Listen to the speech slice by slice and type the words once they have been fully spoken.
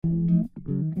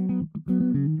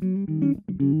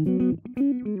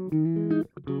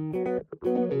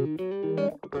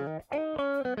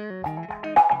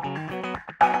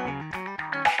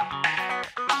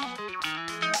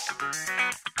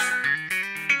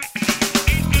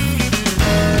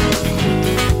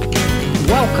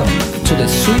to the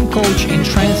Swim Coach in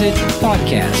Transit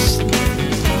podcast.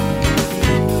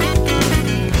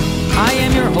 I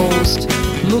am your host,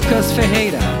 Lucas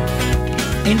Ferreira.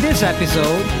 In this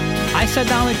episode, I sat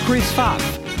down with Chris Pfaff,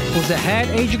 who's the head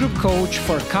age group coach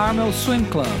for Carmel Swim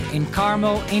Club in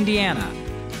Carmel, Indiana.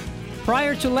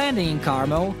 Prior to landing in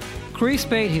Carmel, Chris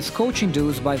paid his coaching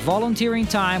dues by volunteering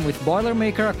time with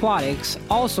Boilermaker Aquatics,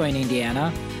 also in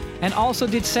Indiana, and also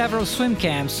did several swim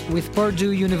camps with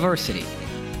Purdue University.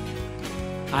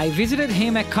 I visited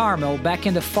him at Carmel back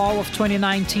in the fall of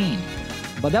 2019,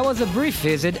 but that was a brief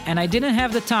visit and I didn't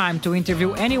have the time to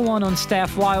interview anyone on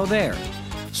staff while there,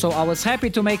 so I was happy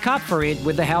to make up for it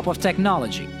with the help of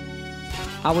technology.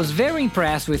 I was very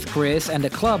impressed with Chris and the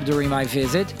club during my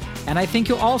visit, and I think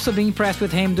you'll also be impressed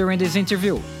with him during this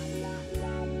interview.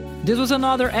 This was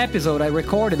another episode I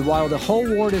recorded while the whole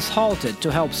world is halted to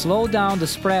help slow down the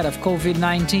spread of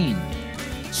COVID-19.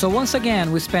 So once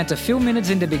again, we spent a few minutes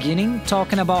in the beginning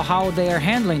talking about how they are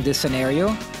handling this scenario,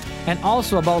 and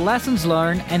also about lessons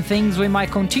learned and things we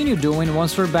might continue doing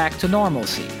once we're back to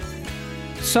normalcy.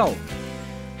 So,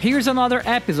 here's another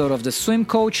episode of the Swim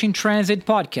Coach in Transit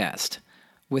podcast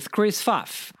with Chris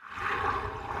Pfaff.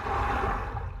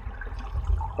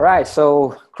 All right,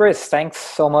 so Chris, thanks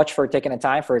so much for taking the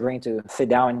time, for agreeing to sit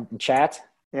down and chat.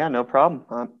 Yeah, no problem.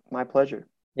 My pleasure.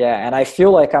 Yeah, and I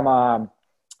feel like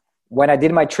when I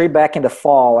did my trip back in the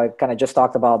fall, I kind of just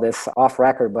talked about this off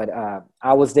record, but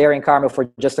I was there in Carmel for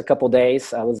just a couple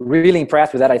days. I was really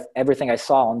impressed with that, everything I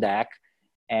saw on deck,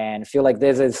 and feel like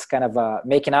this is kind of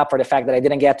making up for the fact that I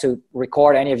didn't get to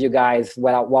record any of you guys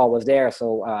while I was there.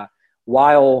 So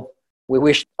while we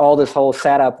wish all this whole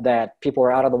setup that people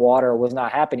were out of the water was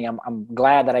not happening, I'm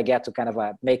glad that I get to kind of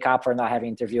make up for not having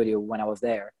interviewed you when I was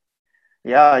there.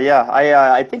 Yeah.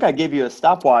 I think I gave you a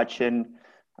stopwatch, and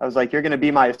I was like, you're going to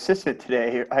be my assistant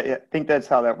today. I think that's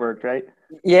how that worked, right?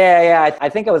 Yeah. I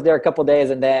think I was there a couple of days,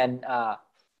 and then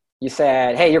you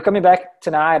said, hey, you're coming back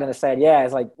tonight? And I said, yeah.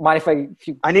 It's like, mind if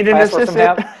I need an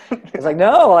assistant? It's like,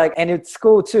 no, and it's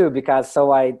cool too, because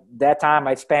that time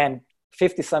I spent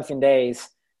 50-something days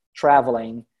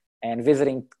traveling and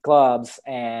visiting clubs,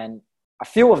 and a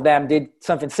few of them did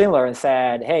something similar and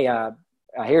said, hey,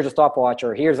 here's a stopwatch,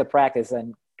 or here's a practice,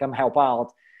 and come help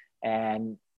out.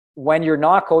 And when you're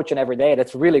not coaching every day,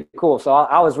 that's really cool. So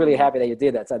I was really happy that you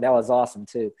did that. So that was awesome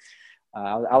too.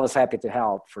 I was happy to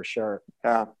help for sure.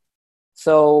 Yeah.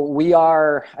 So we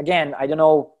are, again, I don't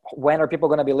know when are people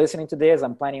going to be listening to this.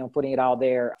 I'm planning on putting it out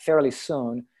there fairly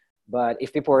soon. But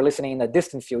if people are listening in the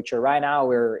distant future, right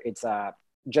now it's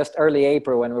just early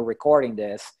April when we're recording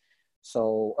this.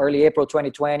 So early April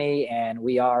 2020, and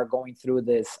we are going through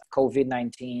this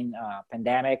COVID-19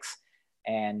 pandemics,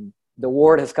 and the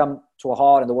world has come to a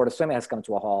halt, and the world of swimming has come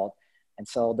to a halt. And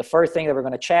so the first thing that we're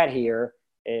going to chat here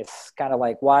is kind of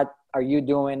like, what are you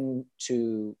doing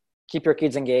to keep your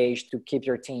kids engaged, to keep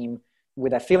your team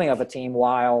with that feeling of a team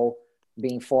while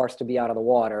being forced to be out of the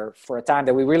water for a time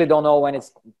that we really don't know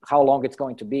how long it's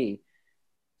going to be.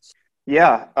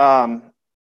 Yeah.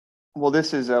 Well,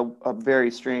 this is a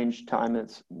very strange time.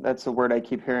 That's the word I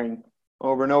keep hearing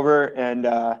over and over. And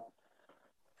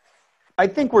I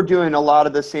think we're doing a lot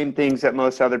of the same things that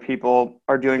most other people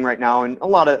are doing right now. And a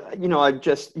lot of,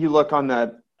 you look on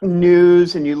the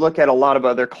news and you look at a lot of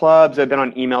other clubs. I've been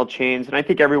on email chains, and I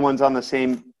think everyone's on the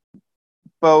same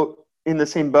boat,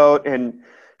 And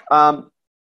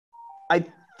I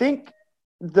think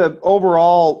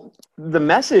the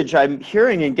message I'm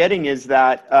hearing and getting is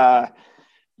that,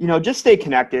 just stay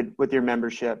connected with your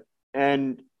membership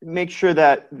and make sure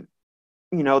that,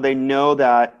 they know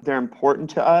that they're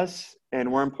important to us and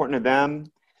we're important to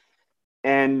them,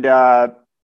 and,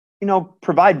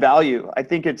 provide value. I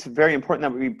think it's very important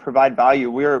that we provide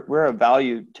value. We're a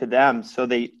value to them, so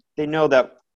they know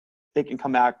that they can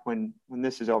come back when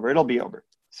this is over. It'll be over.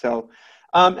 So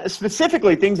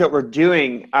specifically things that we're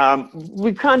doing,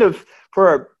 we kind of, for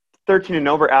our 13 and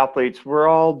over athletes, we're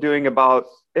all doing about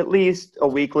at least a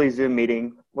weekly Zoom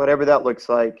meeting, whatever that looks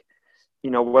like,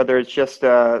 whether it's just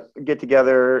a get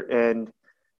together and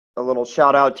a little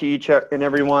shout out to each and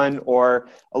everyone, or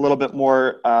a little bit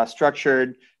more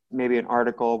structured, maybe an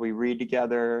article we read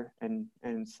together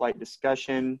and slight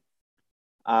discussion.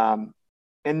 And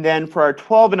then for our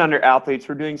 12 and under athletes,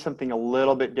 we're doing something a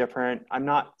little bit different. I'm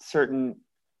not certain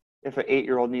if an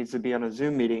 8-year-old needs to be on a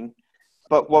Zoom meeting,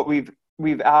 but what we've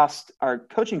asked our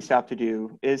coaching staff to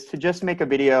do is to just make a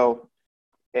video,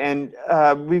 and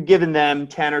we've given them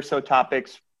 10 or so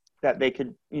topics that they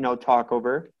could, talk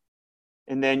over.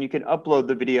 And then you can upload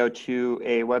the video to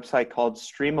a website called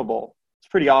Streamable. It's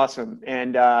pretty awesome.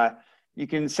 And you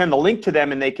can send the link to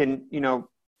them, and they can,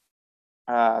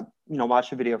 watch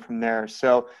the video from there.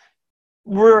 So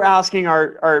we're asking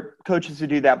our coaches to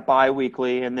do that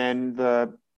bi-weekly, and then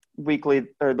the weekly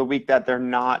or the week that they're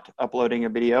not uploading a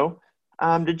video,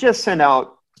 to just send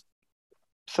out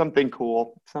something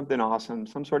cool, something awesome,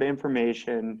 some sort of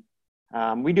information.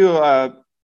 We do a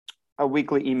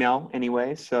weekly email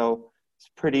anyway, so it's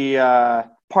pretty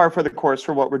par for the course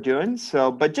for what we're doing. So,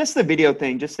 but just the video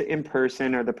thing, just the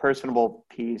in-person or the personable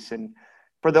piece, and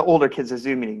for the older kids, the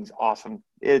Zoom meeting is awesome.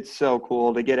 It's so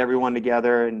cool to get everyone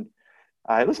together, and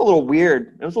it was a little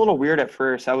weird. It was a little weird at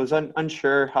first. I was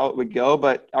unsure how it would go,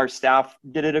 but our staff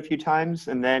did it a few times,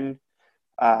 and then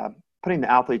putting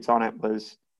the athletes on it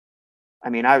was,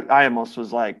 I almost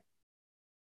was like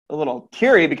a little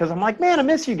teary, because I'm like, man, I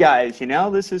miss you guys.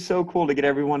 This is so cool to get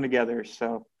everyone together.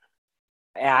 So.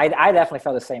 Yeah, I definitely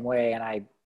felt the same way, and I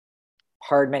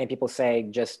heard many people say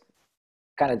just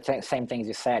kind of the same things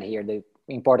you said here. The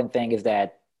important thing is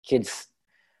that kids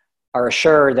are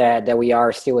assured that we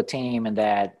are still a team and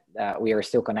that we are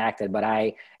still connected. But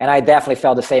I definitely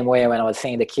felt the same way when I was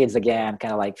seeing the kids again,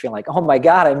 kind of like feeling like, oh my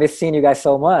God, I miss seeing you guys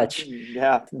so much.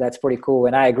 Yeah, that's pretty cool.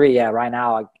 And I agree. Yeah, right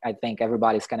now I think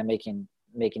everybody's kind of making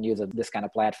use of this kind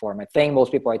of platform. I think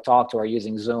most people I talk to are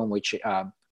using Zoom, which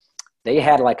they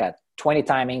had like a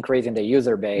 20-time increase in the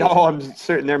user base. No, I'm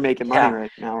certain they're making money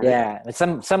right now. Right? Yeah,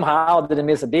 and somehow didn't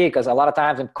miss a beat, because a lot of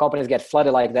times when companies get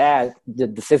flooded like that,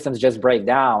 the systems just break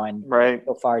down. And right.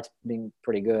 So far, it's been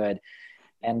pretty good.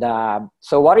 And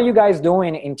so what are you guys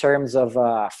doing in terms of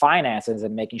finances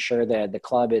and making sure that the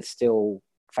club is still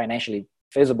financially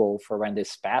feasible for when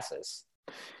this passes?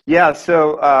 Yeah,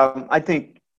 so I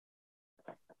think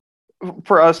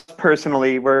for us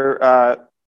personally, we're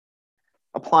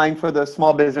applying for the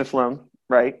small business loan,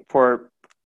 right? For,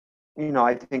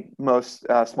 I think most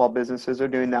small businesses are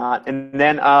doing that. And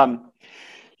then,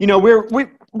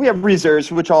 we have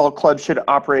reserves, which all clubs should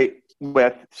operate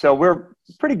with. So we're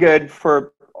pretty good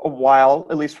for a while,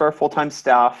 at least for our full-time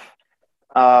staff,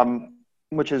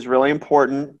 which is really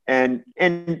important. And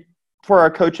for our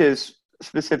coaches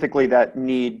specifically that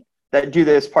do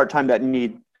this part-time, that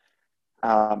need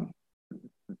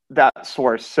that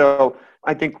source. So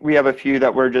I think we have a few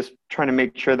that we're just trying to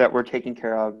make sure that we're taking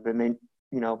care of, and they,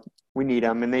 we need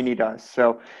them and they need us.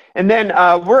 So, and then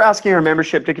we're asking our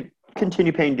membership to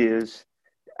continue paying dues.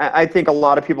 I think a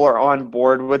lot of people are on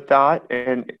board with that,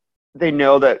 and they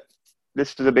know that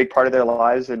this is a big part of their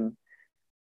lives, and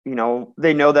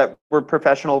they know that we're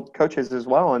professional coaches as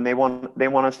well, and they want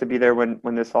us to be there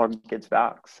when this all gets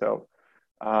back. So,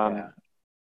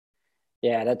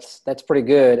 Yeah, that's pretty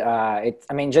good.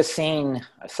 Just seeing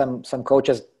some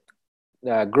coaches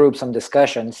group, some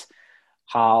discussions,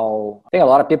 how I think a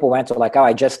lot of people went to like, oh,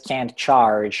 I just can't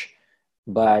charge.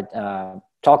 But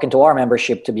talking to our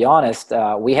membership, to be honest,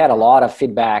 we had a lot of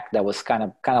feedback that was kind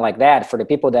of like that for the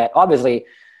people that obviously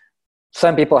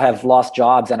some people have lost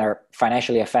jobs and are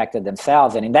financially affected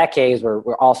themselves. And in that case,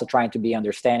 we're also trying to be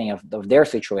understanding of their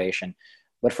situation.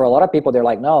 But for a lot of people, they're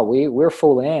like, no, we're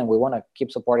full in. We want to keep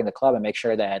supporting the club and make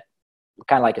sure that,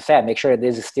 kind of like you said, make sure that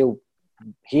this is still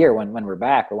here when we're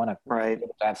back. We want to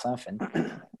have something.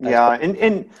 Yeah,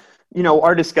 and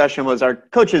our discussion was our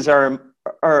coaches are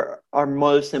our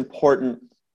most important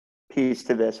piece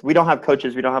to this. We don't have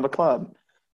coaches, we don't have a club,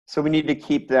 so we need to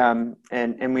keep them,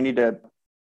 and we need to.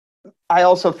 I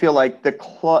also feel like the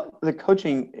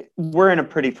coaching, we're in a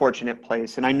pretty fortunate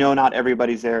place, and I know not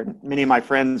everybody's there. Many of my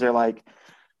friends are like,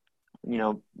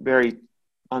 very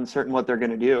uncertain what they're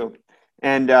going to do.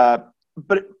 And,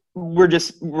 but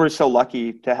we're so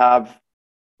lucky to have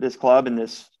this club and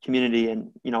this community.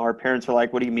 And, our parents are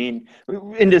like, what do you mean?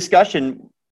 In discussion,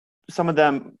 some of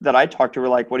them that I talked to were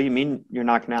like, what do you mean you're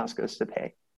not going to ask us to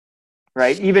pay?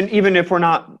 Right. Even if we're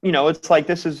not, it's like,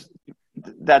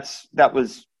 that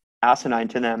was asinine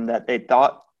to them that they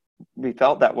thought we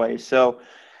felt that way. So,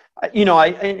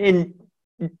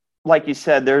 like you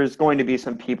said, there's going to be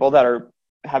some people that are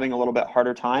having a little bit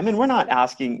harder time, and we're not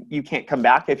asking you can't come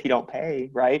back if you don't pay,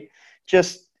 right?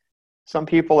 Just some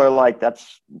people are like,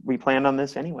 we planned on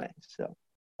this anyway. So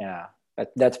yeah,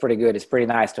 that's pretty good. It's pretty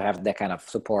nice to have that kind of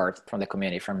support from the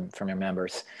community, from your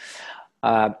members.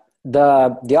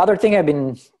 The other thing I've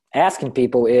been asking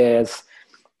people is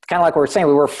kind of like we were saying,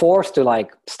 we were forced to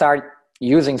like start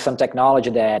using some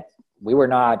technology that we were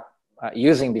not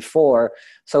using before.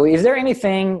 So is there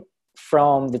anything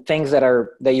from the things that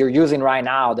you're using right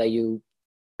now that you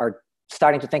are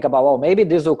starting to think about, well, maybe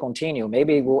this will continue,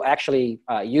 maybe we'll actually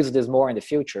use this more in the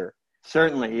future?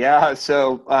 Certainly, yeah.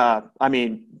 So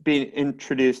being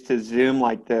introduced to Zoom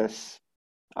like this,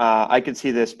 I could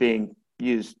see this being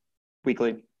used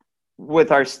weekly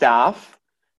with our staff,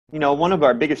 one of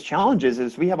our biggest challenges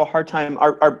is we have a hard time,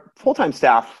 our full-time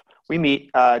staff, we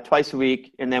meet twice a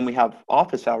week, and then we have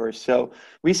office hours. So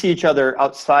we see each other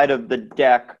outside of the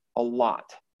deck a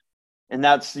lot. And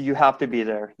you have to be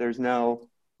there.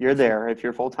 You're there. If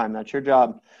you're full-time, that's your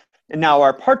job. And now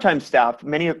our part-time staff,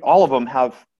 all of them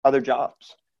have other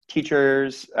jobs,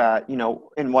 teachers,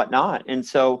 and whatnot. And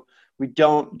so we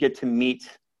don't get to meet.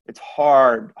 It's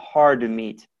hard to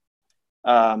meet.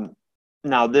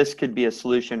 Now this could be a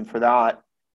solution for that.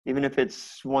 Even if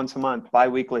it's once a month,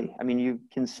 bi-weekly. I mean, you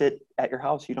can sit at your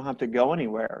house. You don't have to go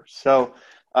anywhere. So,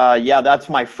 that's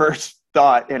my first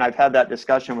thought. And I've had that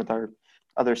discussion with our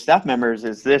other staff members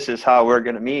this is how we're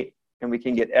going to meet, and we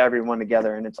can get everyone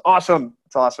together. And it's awesome.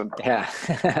 It's awesome. Yeah.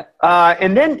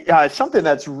 And then something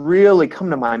that's really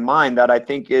come to my mind that I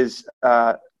think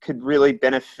could really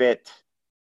benefit,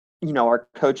 our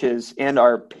coaches and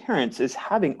our parents is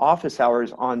having office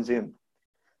hours on Zoom.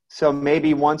 So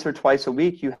maybe once or twice a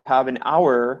week, you have an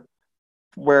hour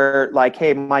where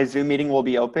hey, my Zoom meeting will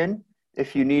be open.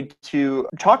 If you need to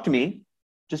talk to me,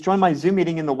 just join my Zoom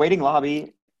meeting in the waiting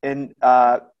lobby, and,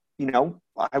 I'll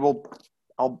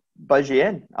buzz you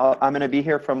in. I'm going to be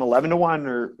here from 11 to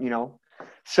 1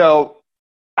 So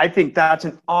I think that's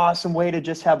an awesome way to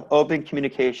just have open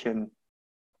communication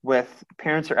with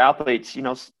parents or athletes.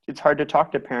 It's hard to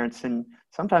talk to parents, and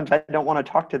sometimes I don't want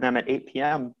to talk to them at 8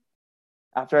 p.m.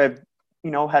 after I've,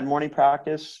 had morning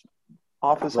practice,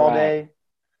 office all day.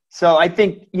 So I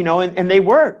think, and they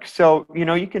work. So,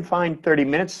 you can find 30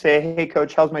 minutes, say, hey,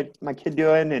 coach, how's my kid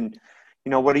doing? And,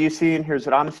 what are you seeing? Here's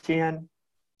what I'm seeing.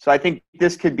 So I think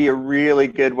this could be a really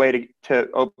good way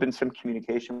to open some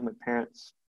communication with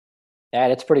parents. Yeah,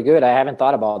 that's pretty good. I haven't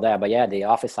thought about that, but yeah, the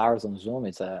office hours on Zoom,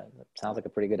 it sounds like a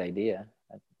pretty good idea.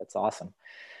 That's awesome.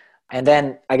 And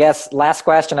then I guess last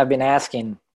question I've been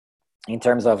asking in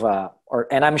terms of,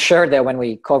 and I'm sure that when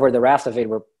we cover the rest of it,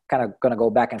 we're kind of going to go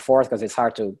back and forth because it's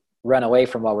hard to run away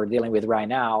from what we're dealing with right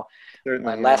now.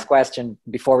 Certainly, my last question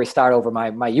before we start over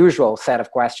my usual set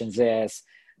of questions is,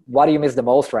 what do you miss the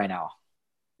most right now?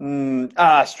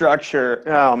 Structure.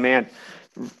 Oh man,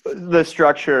 the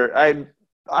structure.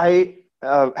 I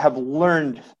have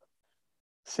learned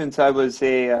since I was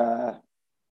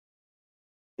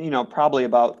probably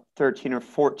about 13 or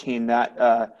 14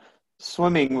 that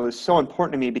swimming was so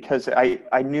important to me because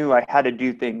I knew I had to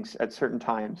do things at certain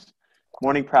times.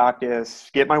 Morning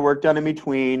practice, get my work done in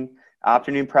between,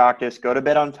 afternoon practice, go to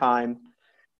bed on time.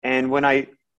 And what I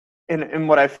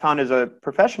found as a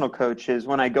professional coach is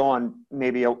when I go on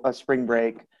maybe a spring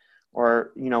break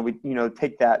or, we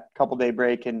take that couple-day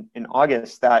break in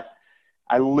August, that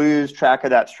I lose track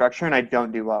of that structure and I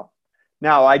don't do well.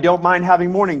 Now, I don't mind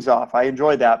having mornings off. I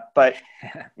enjoy that. But,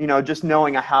 just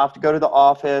knowing I have to go to the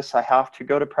office, I have to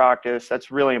go to practice, that's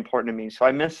really important to me. So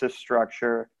I miss this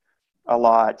structure a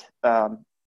lot.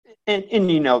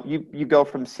 You go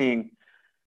from seeing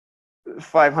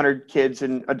 500 kids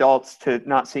and adults to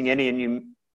not seeing any, and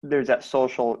there's that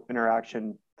social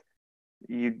interaction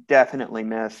you definitely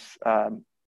miss.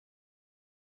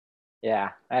 Yeah,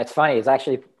 it's funny. It's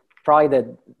actually probably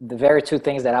the very two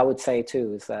things that I would say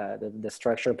too is the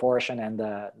structure portion and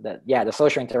the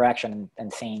social interaction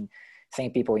and seeing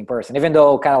people in person. Even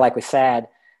though, kind of like we said,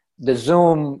 the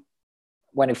Zoom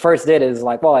when it first did is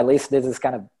like, well, at least this is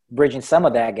kind of bridging some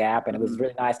of that gap, and it was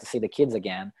really nice to see the kids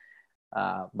again.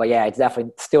 But yeah, it's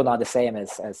definitely still not the same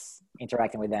as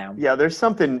interacting with them. Yeah, there's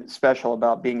something special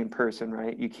about being in person,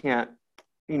 right? You can't,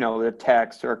 a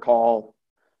text or a call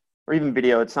or even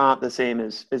video. It's not the same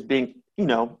as being,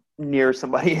 near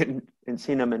somebody and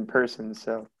seeing them in person.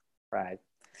 So, right.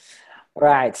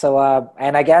 So,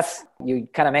 and I guess you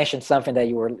kind of mentioned something that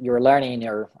you were learning in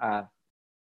your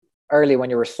early when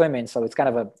you were swimming. So it's kind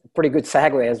of a pretty good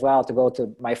segue as well to go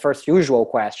to my first usual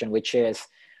question, which is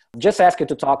just ask you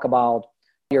to talk about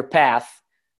your path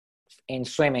in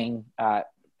swimming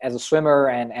as a swimmer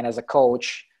and as a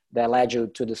coach that led you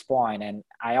to this point. And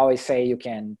I always say you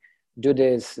can do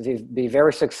this, be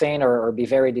very succinct or be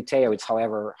very detailed. It's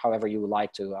however you would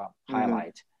like to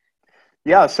highlight.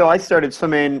 Yeah, so I started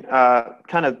swimming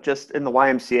kind of just in the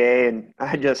YMCA, and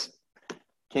I just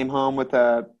came home with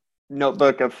a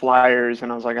notebook of flyers,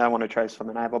 and I was like, I want to try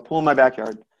swimming. I have a pool in my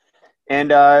backyard.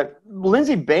 And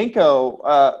Lindsay Banco,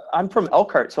 I'm from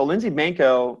Elkhart. So Lindsay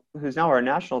Banco, who's now our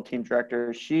national team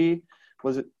director, she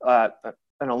was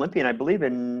an Olympian, I believe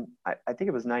I think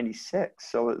it was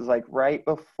 96. So it was like right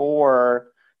before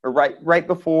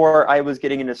I was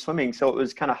getting into swimming. So it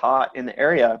was kind of hot in the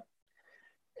area.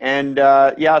 And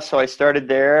so I started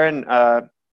there, and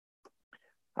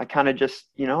I kind of just,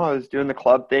 I was doing the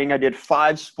club thing. I did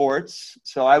 5 sports.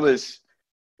 So I was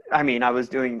I mean, I was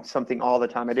doing something all the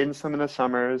time. I didn't swim in the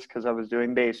summers because I was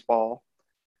doing baseball.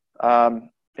 And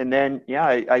then, yeah,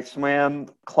 I swam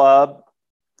club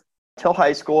till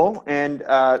high school and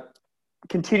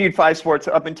continued 5 sports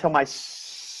up until my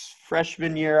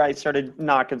freshman year. I started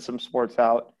knocking some sports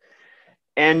out.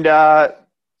 And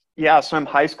yeah, swam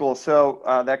high school. So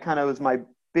that kind of was my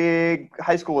big –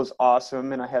 high school was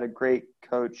awesome, and I had a great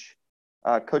coach,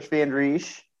 Coach Van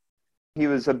Riesch. He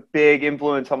was a big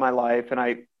influence on my life, and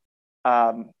I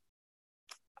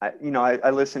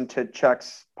listened to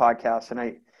Chuck's podcast,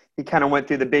 and he kind of went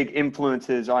through the big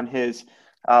influences on his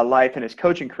life and his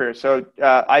coaching career. So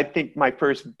I think my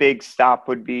first big stop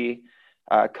would be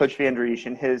Coach Van Riesch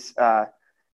and his.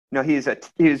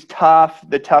 He's tough,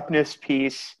 the toughness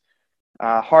piece,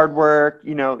 hard work.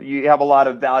 You have a lot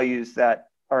of values that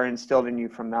are instilled in you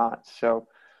from that. So.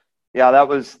 Yeah,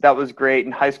 that was great,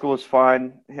 and high school was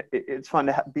fun. It's fun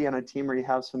to be on a team where you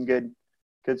have some good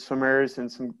swimmers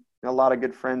and a lot of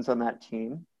good friends on that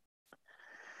team.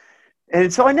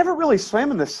 And so I never really swam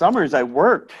in the summers. I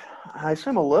worked. I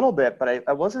swam a little bit, but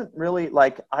I wasn't really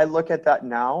like. I look at that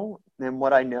now and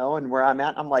what I know and where I'm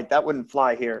at. I'm like, that wouldn't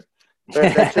fly here.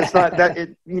 That's just not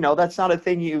that. That's not a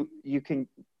thing you can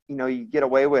you get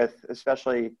away with,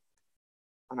 especially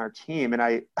on our team. And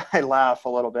I laugh a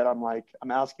little bit. I'm like,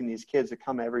 I'm asking these kids to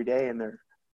come every day and they're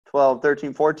 12,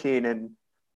 13, 14. And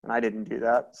I didn't do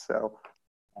that. So,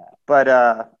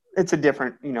 but it's a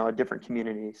different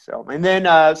community. So, and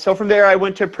then, so from there I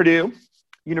went to Purdue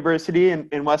University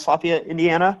in West Lafayette,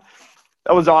 Indiana.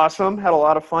 That was awesome. Had a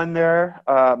lot of fun there.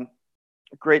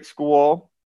 Great school.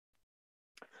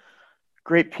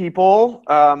 Great people.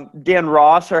 Dan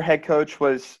Ross, our head coach,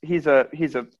 he's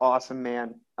an awesome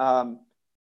man.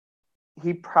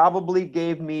 He probably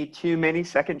gave me too many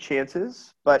second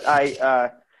chances, but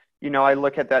I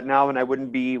look at that now and I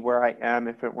wouldn't be where I am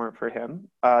if it weren't for him.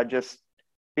 Just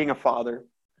being a father,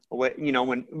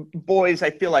 when boys, I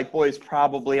feel like boys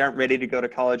probably aren't ready to go to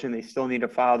college and they still need a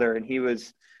father. And he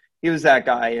was that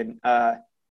guy.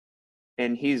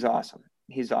 And he's awesome.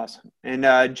 He's awesome.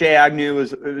 And Jay Agnew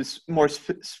was more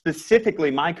specifically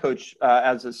my coach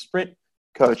as a sprint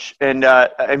coach. And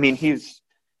I mean, he's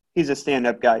a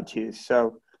stand-up guy too.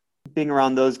 So being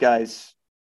around those guys,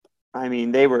 I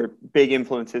mean, they were big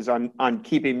influences on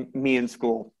keeping me in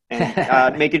school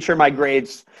and making sure my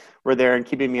grades were there and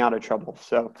keeping me out of trouble.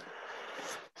 So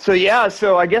yeah,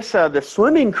 so I guess the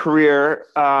swimming career,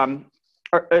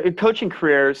 coaching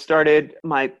career started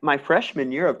my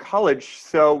freshman year of college.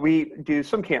 So we do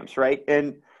swim camps, right?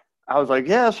 And I was like,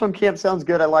 yeah, swim camp sounds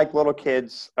good. I like little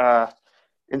kids.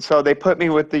 And so they put me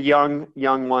with the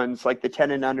young ones, like the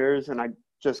 10 and unders, and I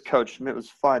just coached them. It was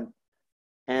fun.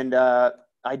 And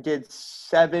I did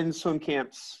 7 swim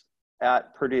camps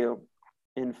at Purdue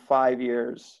in 5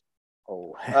 years.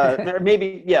 Oh.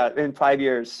 Maybe, yeah, in 5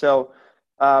 years. So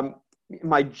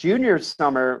my junior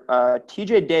summer,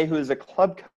 TJ Day, who is a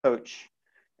club coach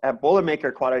at Boilermaker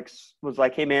Aquatics, was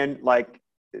like, hey, man, like,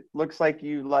 it looks like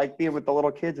you like being with the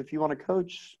little kids. If you want to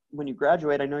coach when you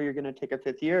graduate, I know you're going to take a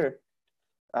 5th year.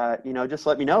 Just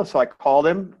let me know. So I called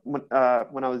him when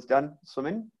I was done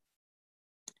swimming,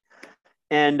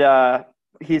 and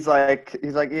he's like,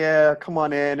 yeah, come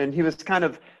on in. And he was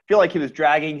feel like he was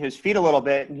dragging his feet a little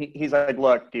bit. And he's like,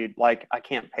 look, dude, like, I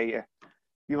can't pay you.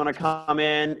 You want to come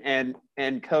in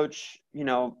and coach,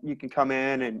 you can come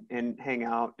in and hang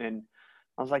out. And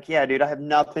I was like, yeah, dude, I have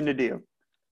nothing to do.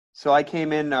 So I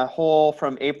came in a whole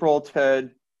from April to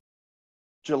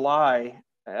July.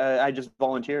 I just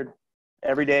volunteered.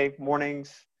 Every day,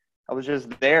 mornings, I was just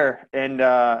there. And,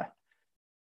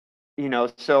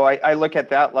 so I look at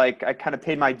that like I kind of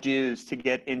paid my dues to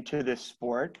get into this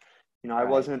sport. Right. I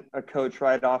wasn't a coach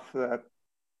right off right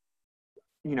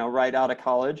out of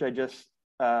college.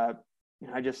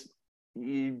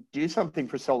 You do something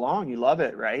for so long, you love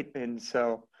it, right? And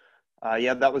so,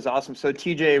 yeah, that was awesome. So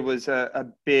TJ was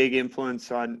a big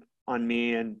influence on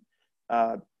me and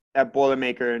at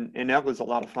Boilermaker, and that was a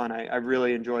lot of fun. I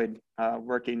really enjoyed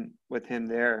working with him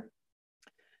there.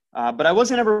 But I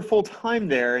wasn't ever full-time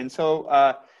there. And so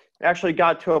I actually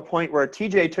got to a point where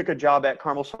TJ took a job at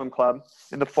Carmel Swim Club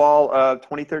in the fall of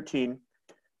 2013.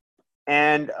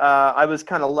 And I was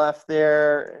kind of left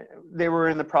there. They were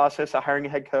in the process of hiring a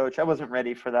head coach. I wasn't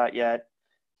ready for that yet.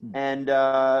 And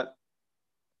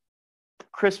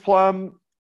Chris Plum,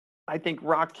 I think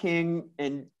Rock King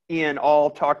and Ian all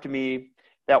talked to me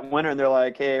that winter, and they're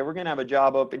like, hey, we're going to have a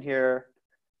job open here.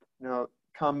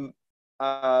 Come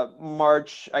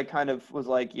March, I kind of was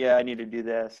like, yeah, I need to do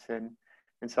this. And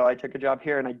so I took a job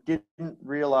here, and I didn't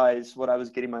realize what I was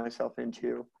getting myself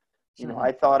into.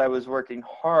 I thought I was working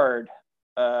hard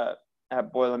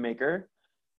at Boilermaker.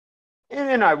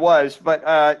 And I was, but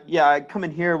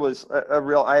coming here was a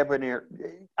real eye-opener.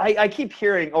 I keep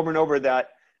hearing over and over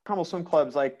that Carmel Swim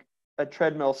Club's like a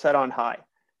treadmill set on high,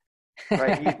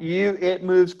 right? It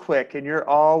moves quick, and you're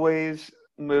always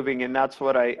moving, and that's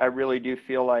what I really do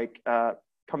feel like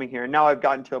coming here. And now I've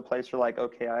gotten to a place where like,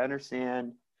 okay, I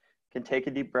understand, can take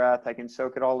a deep breath, I can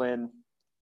soak it all in.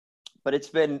 But it's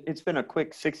been a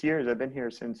quick 6 years. I've been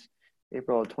here since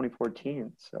April of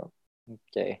 2014. So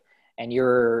okay. And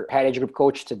you're head age group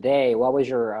coach today. What was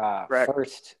your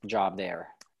first job there?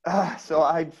 So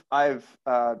I've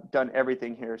done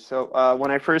everything here. So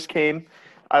when I first came,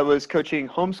 I was coaching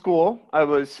homeschool. I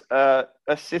was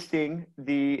assisting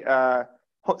the I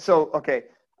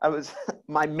was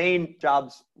my main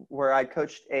jobs where I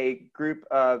coached a group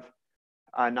of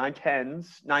 9, 10,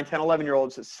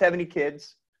 11-year-olds, 70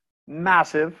 kids,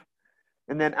 massive.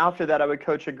 And then after that, I would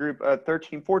coach a group of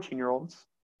 13, 14-year-olds.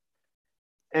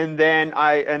 And then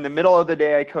in the middle of the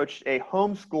day, I coached a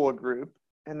homeschool group.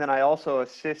 And then I also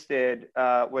assisted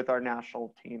with our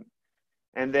national team.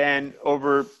 And then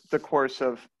over the course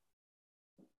of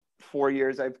 4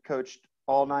 years, I've coached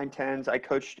all 9, 10s. I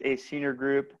coached a senior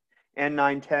group and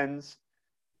 9, 10s.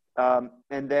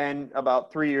 And then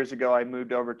about 3 years ago, I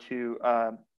moved over to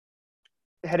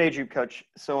head age group coach.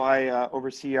 So I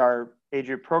oversee our age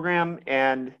group program,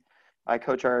 and I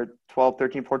coach our 12,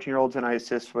 13, 14-year-olds, and I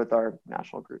assist with our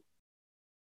national group.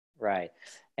 Right.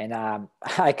 And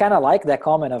I kind of like that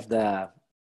comment of the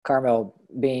Carmel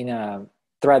being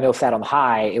treadmill set on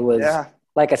high. It was,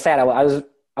 like I said,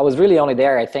 I was really only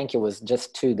there, I think it was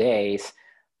just 2 days.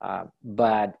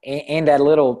 But in that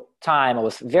little time, I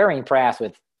was very impressed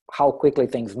with how quickly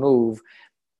things move.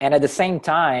 And at the same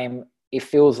time, it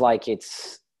feels like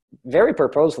it's very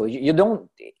purposeful.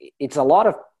 It's a lot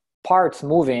of parts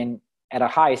moving at a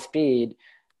high speed,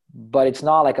 but it's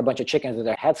not like a bunch of chickens with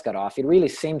their heads cut off. It really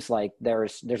seems like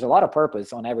there's a lot of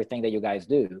purpose on everything that you guys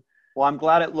do. Well, I'm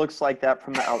glad it looks like that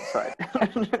from the outside.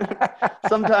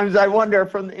 Sometimes I wonder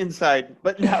from the inside,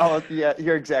 but no, yeah,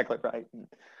 you're exactly right.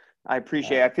 I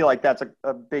appreciate it. I feel like that's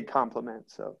a big compliment.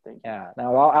 So thank you. Yeah.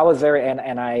 Now I was very, and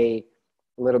a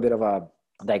little bit of a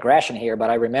digression here, but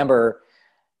I remember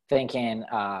thinking,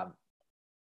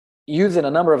 using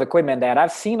a number of equipment that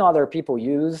I've seen other people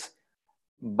use,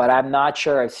 but I'm not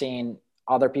sure I've seen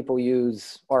other people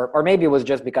use, or maybe it was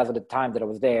just because of the time that I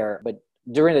was there, but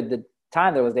during the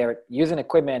time that I was there, using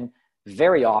equipment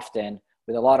very often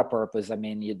with a lot of purpose. I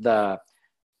mean, the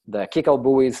kick-out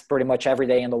buoys pretty much every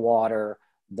day in the water.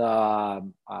 I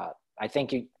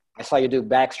saw you do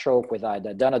backstroke with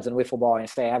the donuts and wiffle ball, and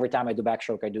say every time I do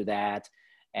backstroke, I do that,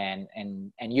 and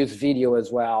use video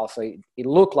as well. So it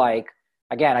looked like,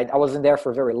 again, I wasn't there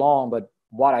for very long, but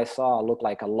what I saw looked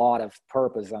like a lot of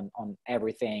purpose on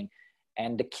everything.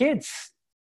 And the kids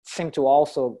seem to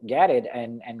also get it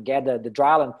and get the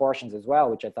dryland portions as well,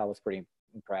 which I thought was pretty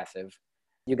impressive.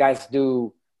 You guys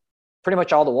do pretty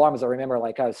much all the warmers. I remember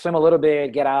like swim a little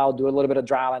bit, get out, do a little bit of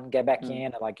dryland, get back in.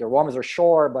 And like your warmers are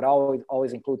short, but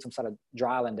always include some sort of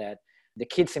dryland that the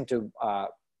kids seem to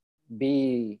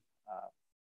be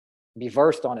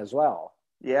versed on as well.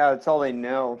 Yeah, that's all they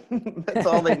know. That's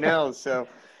all they know. So,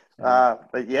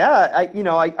 but yeah,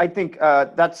 I think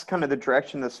that's kind of the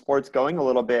direction the sport's going a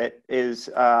little bit is,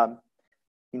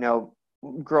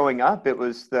 growing up, it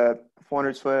was the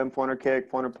 400 swim, 400 kick,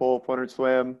 400 pull, 400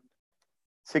 swim,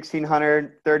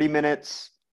 1600, 30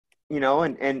 minutes,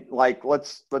 and like,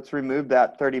 let's remove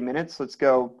that 30 minutes. Let's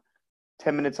go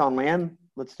 10 minutes on land.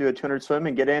 Let's do a 200 swim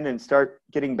and get in and start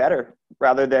getting better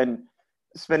rather than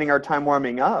spending our time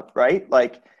warming up, right?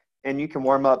 Like, and you can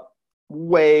warm up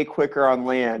way quicker on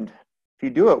land. If you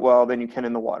do it well, then you can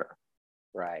in the water.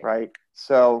 Right.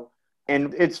 So,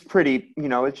 and it's pretty,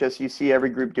 it's just, you see every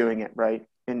group doing it, right?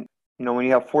 And, when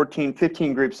you have 14,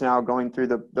 15 groups now going through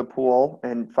the pool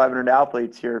and 500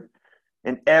 athletes here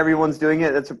and everyone's doing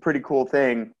it, that's a pretty cool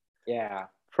thing. Yeah.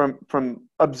 From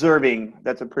observing,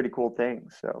 that's a pretty cool thing.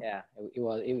 So yeah,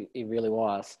 it really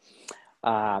was.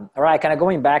 All right, kind of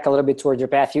going back a little bit towards your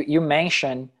path, you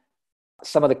mentioned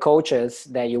some of the coaches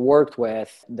that you worked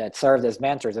with that served as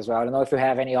mentors as well. I don't know if you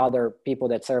have any other people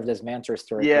that served as mentors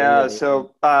through. Yeah,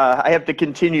 so I have to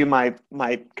continue my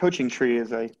coaching tree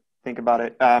as I think about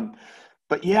it.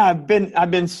 But yeah, I've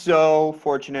been so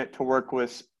fortunate to work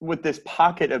with this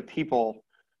pocket of people.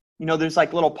 There's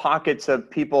like little pockets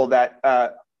of people that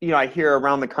I hear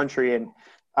around the country, and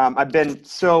I've been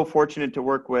so fortunate to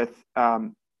work with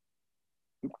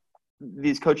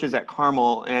these coaches at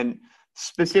Carmel, and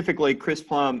specifically Chris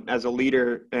Plum as a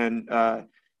leader. And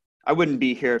I wouldn't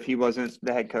be here if he wasn't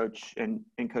the head coach and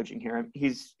coaching here.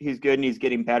 He's good and he's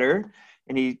getting better,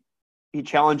 and he he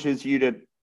challenges you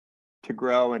to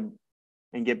grow and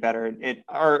get better, and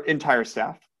our entire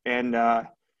staff. And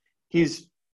he's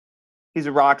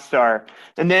a rock star.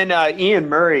 And then Ian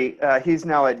Murray, he's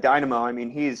now at Dynamo. I mean,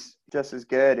 he's just as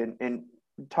good. And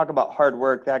talk about hard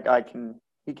work. That guy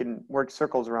he can work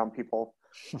circles around people.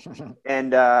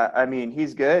 And I mean,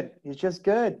 he's good. He's just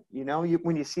good. You know,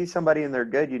 when you see somebody and they're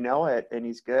good, you know it, and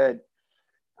he's good.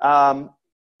 And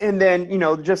then, you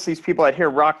know, just these people out here,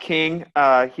 Rock King,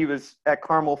 he was at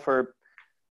Carmel for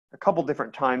a couple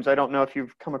different times. I don't know if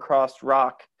you've come across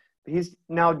Rock. He's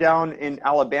now down in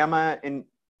Alabama, and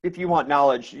if you want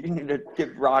knowledge, you need to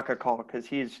give Rock a call, because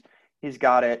he's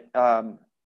got it,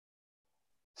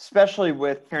 especially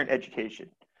with parent education.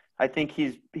 I think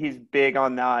he's big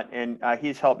on that, and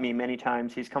he's helped me many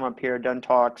times. He's come up here, done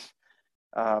talks.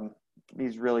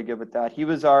 He's really good with that. He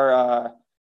was our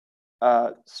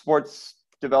sports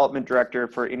development director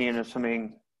for Indiana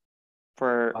Swimming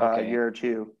for a year or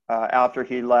two after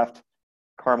he left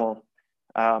Carmel,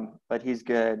 but he's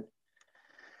good.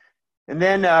 And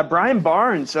then Brian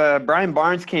Barnes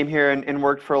came here and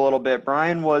worked for a little bit.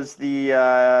 Brian was he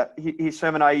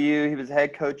swam at IU. He was the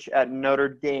head coach at Notre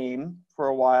Dame for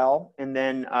a while. And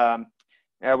then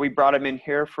we brought him in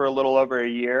here for a little over a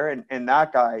year. And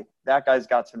that guy's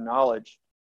got some knowledge.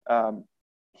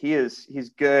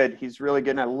 He's good. He's really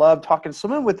good. And I love talking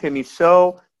swimming with him. He's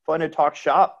so fun to talk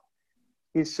shop.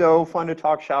 He's so fun to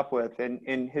talk shop with,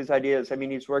 and his ideas. I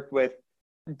mean, he's worked with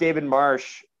David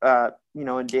Marsh, you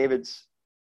know, and David's,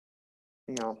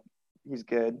 you know, he's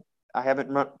good. I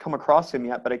haven't come across him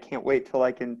yet, but I can't wait till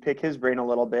I can pick his brain a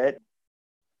little bit.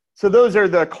 So those are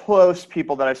the close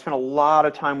people that I've spent a lot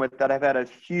of time with, that have had a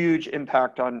huge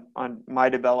impact on my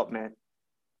development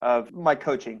of my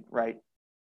coaching, right?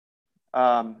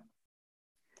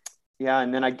 Yeah,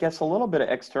 and then I guess a little bit of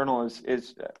external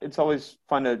is it's always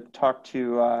fun to talk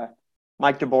to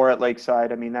Mike DeBoer at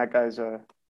Lakeside. I mean, that guy's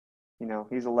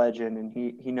he's a legend, and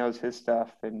he knows his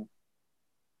stuff. And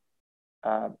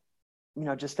you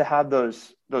know, just to have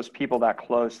those people that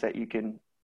close that you can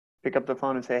pick up the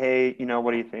phone and say, hey, you know,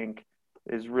 what do you think,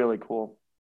 is really cool.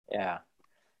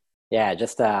 Yeah,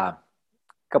 just a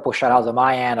couple shout outs on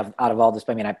my end out of all this.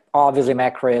 I mean, I obviously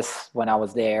met Chris when I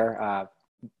was there,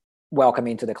 welcomed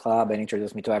me into the club and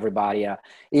introduced me to everybody.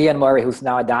 Ian Murray, who's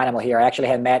now at Dynamo here, I actually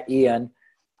had met Ian,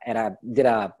 and I did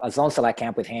a zone select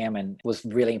camp with him, and was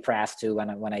really impressed too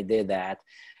when I did that.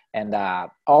 And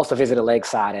also visited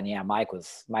Lakeside, and yeah, Mike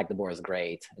DeBoer is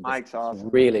great. Mike's awesome.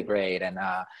 Really great. And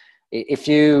if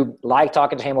you like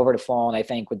talking to him over the phone, I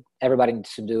think what everybody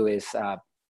needs to do is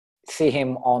see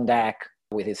him on deck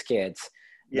with his kids.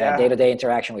 Yeah, day-to-day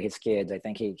interaction with his kids. I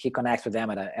think he connects with them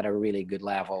at a really good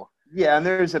level. Yeah, and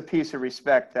there's a piece of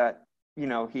respect that, you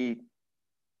know,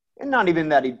 and not even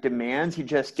that he demands, he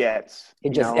just gets.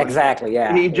 Exactly,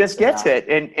 yeah. He just gets it,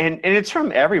 and it's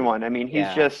from everyone. I mean,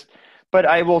 he's just. But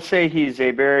I will say he's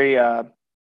a very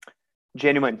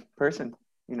genuine person.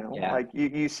 You know, like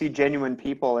you see genuine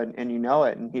people, and you know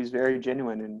it, and he's very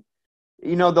genuine. And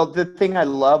you know, the thing I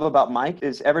love about Mike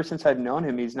is, ever since I've known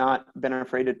him, he's not been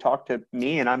afraid to talk to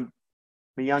me, and I'm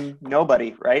a young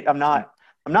nobody, right? I'm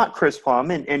not Chris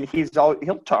Plum, and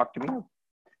he'll talk to me. You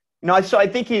know, so I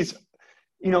think he's,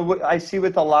 you know, what I see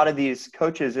with a lot of these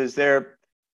coaches is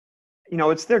you know,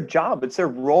 it's their job, it's their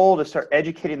role to start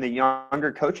educating the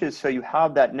younger coaches, so you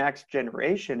have that next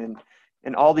generation.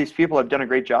 And all these people have done a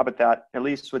great job at that, at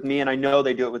least with me, and I know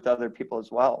they do it with other people as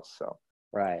well. So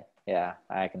right, yeah,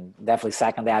 I can definitely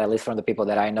second that, at least from the people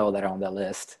that I know that are on the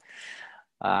list.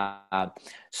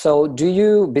 So do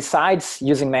you, besides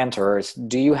using mentors,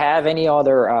 do you have any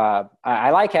other,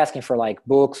 I like asking for like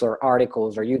books or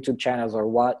articles or YouTube channels, or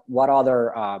what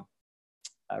other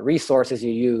resources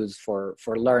you use for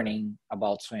learning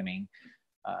about swimming?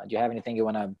 Do you have anything you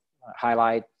want to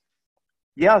highlight?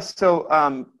 Yeah,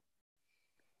 so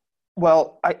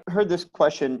well, I heard this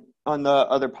question on the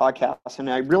other podcast, and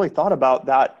I really thought about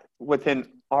that within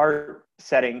our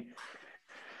setting.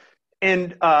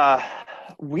 And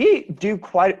we do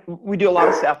a lot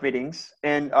of staff meetings,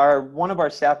 and one of our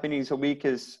staff meetings a week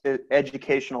is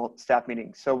educational staff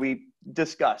meetings. So we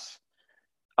discuss,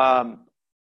 and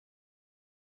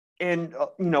you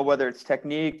know, whether it's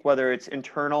technique, whether it's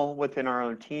internal within our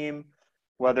own team,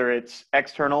 whether it's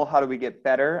external, how do we get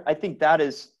better? I think that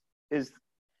is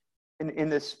in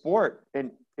this sport, and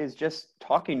is just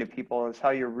talking to people is how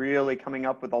you're really coming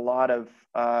up with a lot of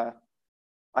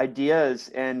ideas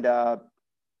and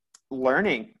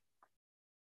learning.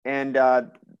 And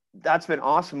that's been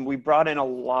awesome. We brought in a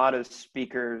lot of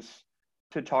speakers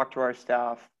to talk to our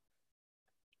staff,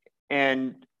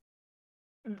 and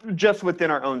just within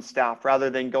our own staff rather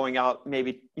than going out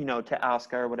maybe, to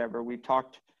ask or whatever. We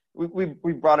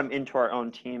brought them into our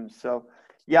own teams. So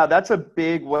yeah, that's a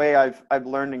big way I've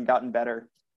learned and gotten better.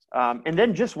 And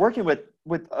then just working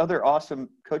with other awesome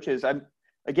coaches. I'm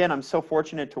so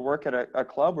fortunate to work at a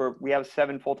club where we have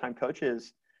 7 full-time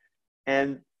coaches,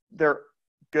 and they're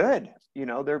good.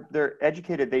 They're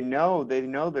educated. They know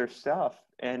their stuff.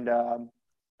 And,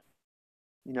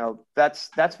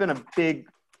 that's been a big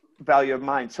value of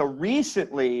mine. So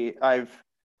recently I'm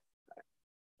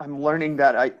learning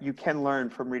that you can learn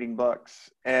from reading books.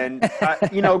 And,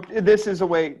 this is a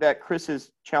way that Chris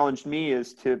has challenged me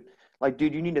is to like,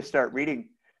 dude, you need to start reading.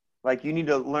 Like, you need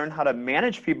to learn how to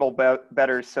manage people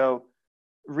better. So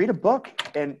read a book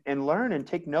and learn and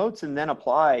take notes and then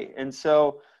apply. And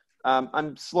so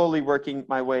I'm slowly working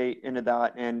my way into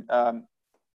that. And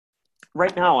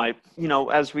right now,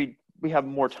 as we have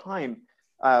more time,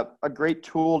 a great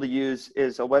tool to use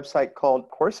is a website called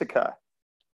Corsica.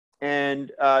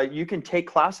 And you can take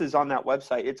classes on that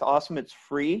website. It's awesome. It's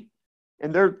free.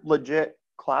 And they're legit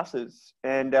classes.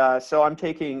 And so I'm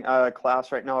taking a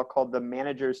class right now called the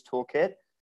Manager's Toolkit.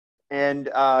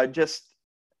 And just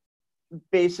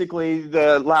basically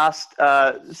the last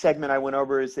segment I went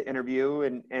over is the interview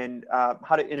and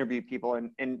how to interview people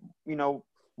and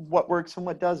what works and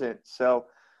what doesn't. So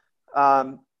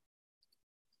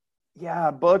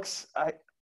books,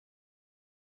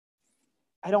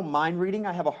 I don't mind reading.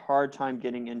 I have a hard time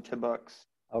getting into books.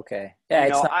 Okay.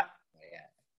 Yeah,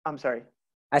 I'm sorry.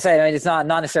 I say it's not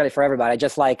necessarily for everybody.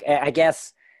 Just like, I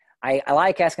guess I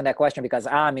like asking that question because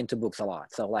I'm into books a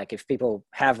lot. So like if people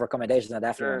have recommendations, I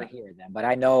definitely want to hear them. But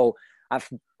I know I've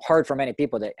heard from many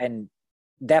people that, and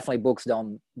definitely books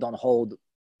don't hold,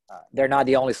 they're not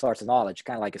the only source of knowledge.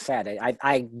 Kind of like you said,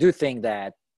 I do think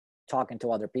that talking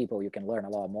to other people, you can learn a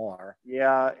lot more.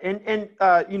 Yeah. And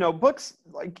books,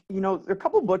 like, there are a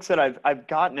couple of books that I've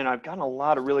gotten and I've gotten a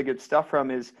lot of really good stuff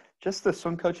from is just the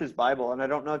Swim Coach's Bible. And I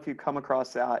don't know if you've come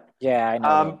across that. Yeah, I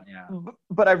know. Yeah.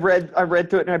 But I read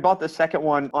through it and I bought the second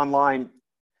one online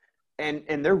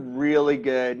and they're really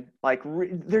good. Like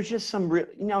there's just some real,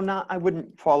 I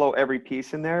wouldn't follow every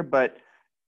piece in there, but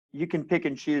you can pick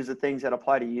and choose the things that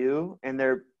apply to you. And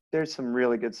there's some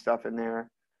really good stuff in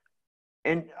there.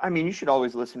 And I mean, you should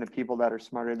always listen to people that are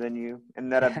smarter than you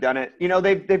and that have done it.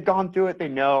 They've gone through it. They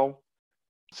know.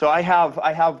 So I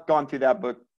have gone through that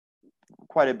book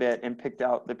quite a bit and picked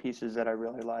out the pieces that I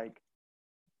really like.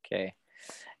 Okay.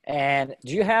 And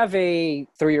do you have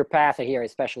through your path here,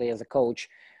 especially as a coach,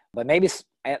 but maybe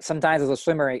sometimes as a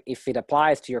swimmer, if it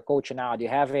applies to your coaching now, do you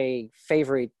have a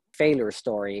favorite failure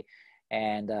story?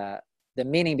 And the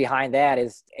meaning behind that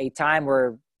is a time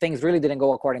where things really didn't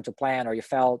go according to plan, or you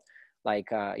felt like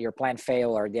your plan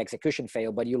failed or the execution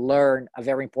failed, but you learn a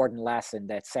very important lesson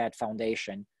that set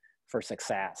foundation for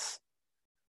success.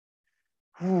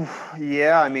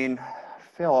 Yeah, I mean,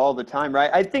 fail all the time, right?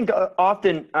 I think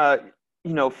often,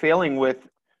 failing with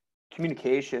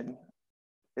communication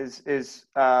is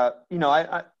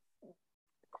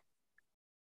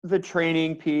the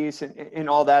training piece and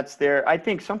all that's there. I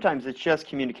think sometimes it's just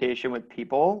communication with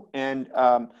people. And,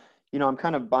 I'm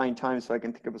kind of buying time so I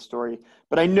can think of a story,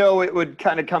 but I know it would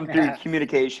kind of come through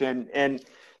communication. And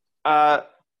I'm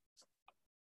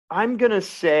going to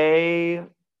say,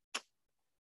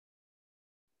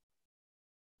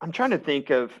 I'm trying to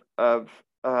think of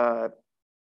a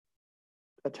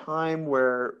time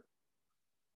where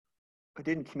I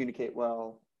didn't communicate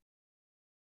well.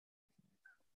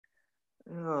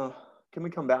 Can we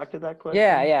come back to that question?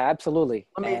 Yeah, absolutely.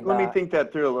 Let me think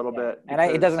that through a little bit. And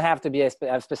it doesn't have to be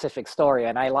a specific story.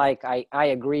 And I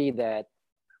agree that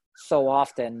so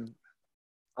often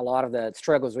a lot of the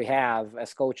struggles we have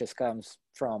as coaches comes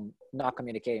from not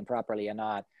communicating properly and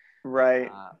not right.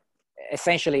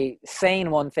 Essentially saying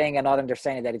one thing and not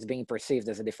understanding that it's being perceived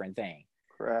as a different thing.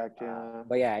 Correct. Yeah.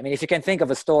 But yeah, I mean, if you can think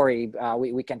of a story,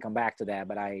 we can come back to that.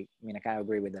 But I kind of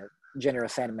agree with the general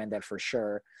sentiment that for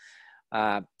sure.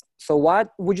 So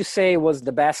what would you say was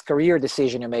the best career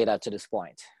decision you made up to this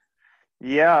point?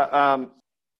 Yeah.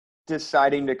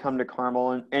 Deciding to come to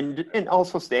Carmel and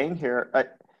also staying here.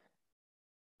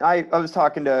 I was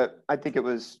talking to, I think it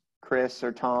was Chris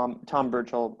or Tom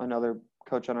Burchell, another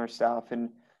coach on our staff. And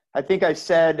I think I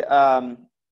said, I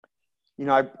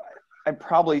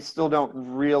probably still don't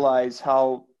realize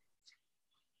how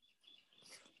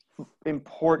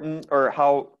important or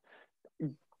how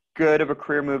good of a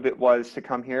career move it was to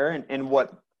come here and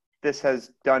what this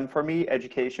has done for me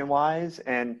education wise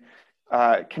and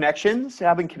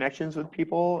having connections with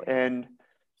people and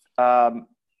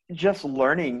just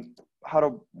learning how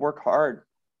to work hard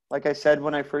like I said,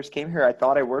 when I first came here, I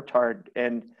thought I worked hard,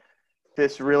 and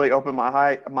this really opened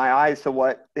my eyes to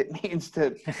what it means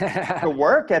to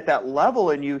work at that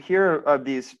level. And you hear of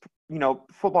these,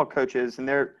 football coaches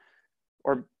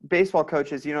or baseball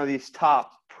coaches, these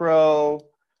top pro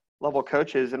level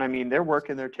coaches. And I mean, they're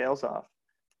working their tails off.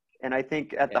 And I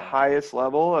think at the highest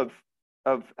level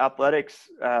of athletics,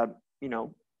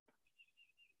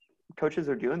 coaches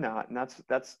are doing that. And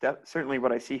that's certainly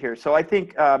what I see here. So I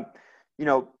think,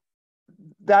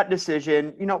 that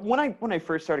decision, when I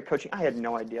first started coaching, I had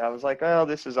no idea. I was like, oh,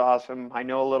 this is awesome. I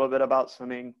know a little bit about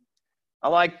swimming. I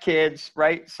like kids,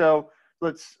 right? So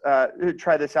let's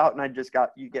try this out. And I just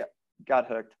got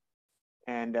hooked.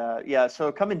 And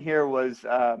so coming here was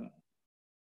a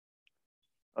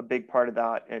big part of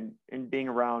that, and being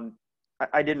around.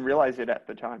 I didn't realize it at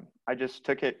the time. I just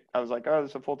took it. I was like, oh,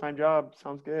 this is a full-time job.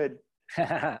 Sounds good.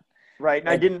 Right. And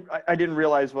I didn't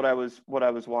realize what I was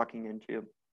walking into.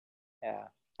 Yeah,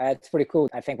 it's pretty cool.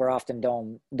 I think we're often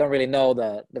don't really know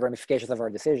the ramifications of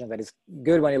our decisions. But it's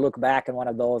good when you look back and one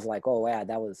of those like, oh yeah,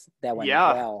 that went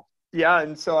well. Yeah,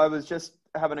 and so I was just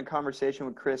having a conversation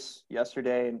with Chris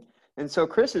yesterday, and so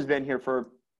Chris has been here for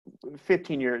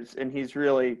 15 years, and he's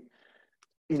really,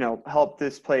 helped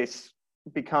this place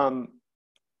become,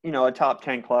 a top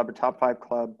 10 club or top 5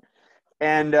 club.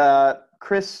 And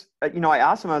Chris, I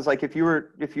asked him, I was like, if you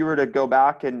were to go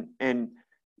back and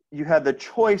you had the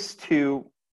choice to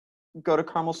go to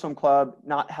Carmel Swim Club,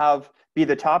 be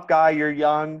the top guy, you're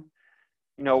young,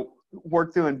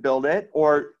 work through and build it,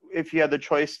 or if you had the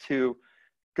choice to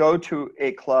go to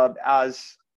a club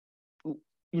as,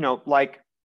 like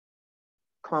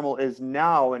Carmel is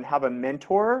now and have a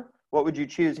mentor, what would you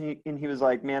choose? And he was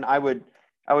like, man, I would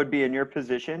be in your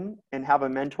position and have a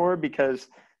mentor, because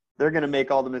they're going to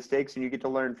make all the mistakes and you get to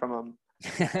learn from them.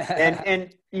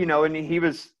 and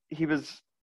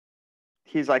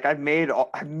he's like, I've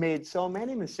made so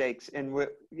many mistakes, and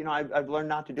I've learned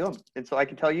not to do them. And so I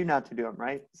can tell you not to do them.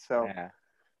 Right. So,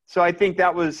 So I think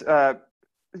that was, a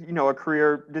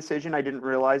career decision. I didn't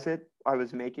realize it. I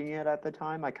was making it at the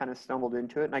time. I kind of stumbled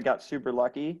into it, and I got super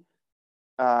lucky.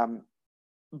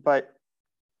 But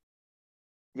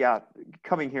yeah,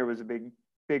 coming here was a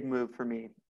big move for me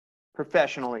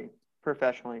professionally.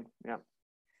 Yeah.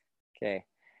 Okay.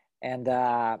 And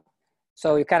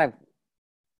so you kind of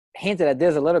hinted at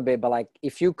this a little bit, but like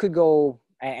if you could go,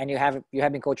 and you have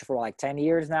been coaching for like 10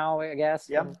 years now, I guess,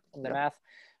 from the math.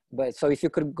 But so if you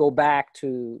could go back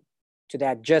to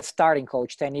that just starting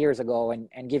coach 10 years ago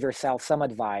and give yourself some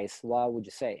advice, what would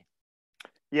you say?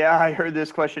 Yeah, I heard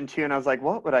this question too, and I was like,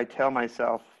 what would I tell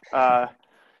myself? I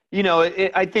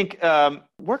think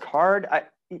work hard.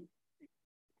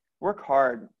 Work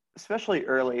hard, especially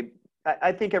early.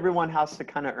 I think everyone has to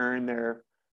kind of earn their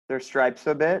stripes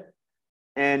a bit.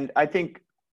 And I think,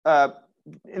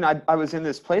 and I was in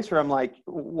this place where I'm like,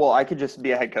 well, I could just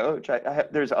be a head coach.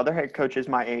 There's other head coaches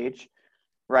my age,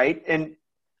 right? And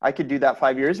I could do that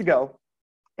 5 years ago.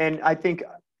 And I think,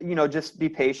 just be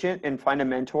patient and find a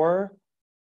mentor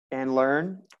and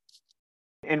learn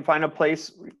and find a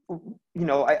place.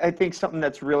 I think something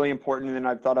that's really important, and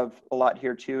I've thought of a lot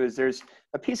here too, is there's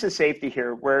a piece of safety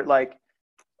here where like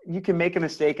you can make a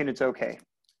mistake and it's okay.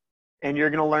 And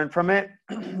you're going to learn from it.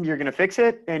 You're going to fix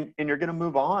it, and you're going to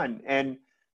move on. And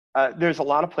there's a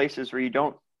lot of places where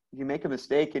you make a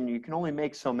mistake and you can only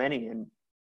make so many, and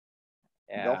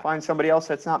they'll find somebody else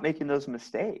that's not making those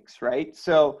mistakes. Right.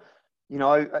 So,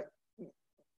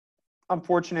 I'm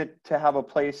fortunate to have a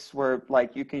place where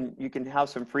like you can have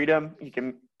some freedom. You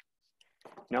can,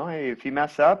 hey, if you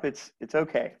mess up, it's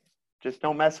okay. Just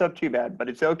don't mess up too bad, but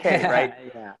it's okay, right?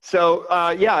 Yeah. So,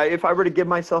 if I were to give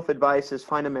myself advice, is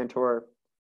find a mentor,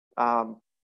 and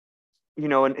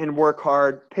work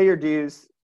hard, pay your dues,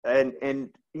 and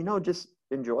just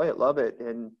enjoy it, love it,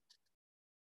 and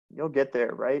you'll get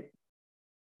there, right?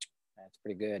 That's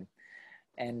pretty good.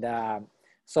 And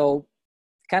so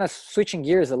kind of switching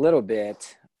gears a little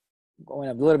bit, going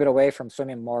a little bit away from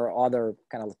swimming, more other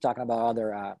kind of talking about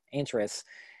other interests.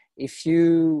 If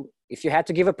you had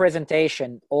to give a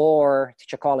presentation or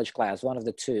teach a college class, one of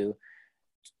the two,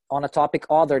 on a topic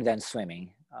other than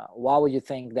swimming, what would you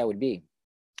think that would be?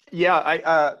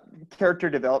 Yeah, character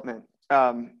development.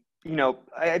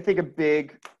 I think a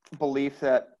big belief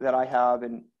that I have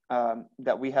and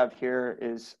that we have here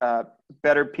is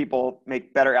better people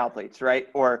make better athletes, right?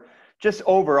 Or just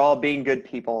overall being good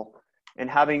people and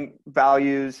having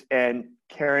values and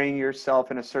carrying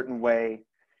yourself in a certain way.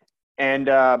 And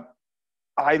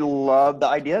I love the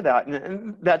idea of that.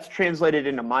 And that's translated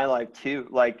into my life too.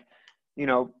 Like,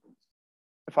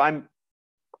 if I'm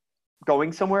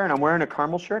going somewhere and I'm wearing a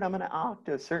Carmel shirt, I'm going to act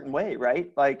a certain way,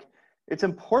 right? Like it's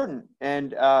important.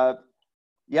 And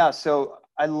yeah, so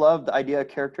I love the idea of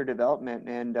character development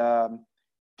and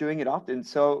doing it often.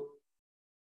 So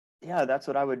yeah, that's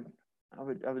what I would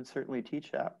certainly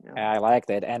teach that. Yeah. I like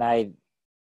that. And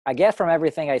I guess from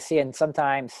everything I see, and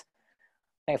sometimes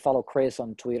I follow Chris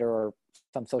on Twitter or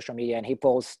some social media, and he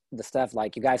posts the stuff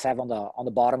like you guys have on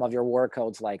the bottom of your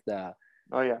workouts, like the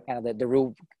kind of the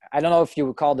rule. I don't know if you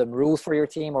would call them rules for your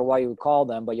team or what you would call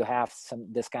them, but you have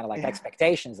this kind of like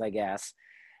expectations, I guess.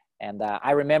 And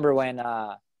I remember when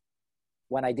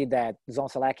I did that Zone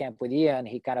Select camp with Ian,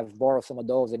 he kind of borrowed some of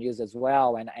those and used as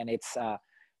well. And it's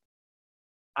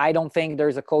I don't think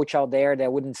there's a coach out there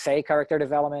that wouldn't say character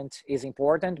development is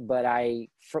important, but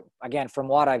again, from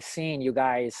what I've seen, you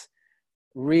guys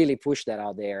really push that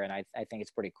out there, and I think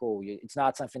it's pretty cool. It's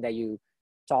not something that you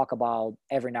talk about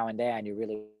every now and then. You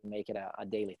really make it a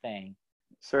daily thing.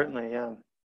 Certainly, yeah.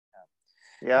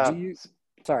 Yeah.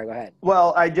 Sorry, go ahead.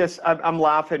 Well, I'm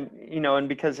laughing, and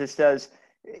because it says,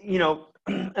 in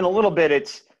a little bit,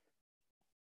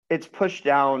 it's pushed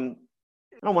down.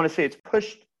 I don't want to say it's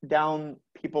pushed down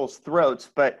people's throats,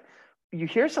 but you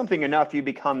hear something enough, you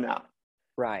become that.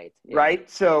 Right. Yeah. Right.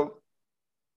 So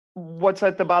what's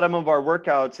at the bottom of our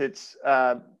workouts? It's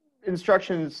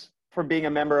instructions for being a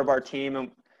member of our team.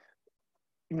 And,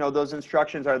 those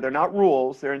instructions they're not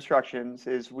rules, they're instructions.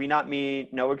 Is we, not me,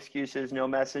 no excuses, no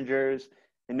messengers,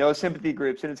 and no sympathy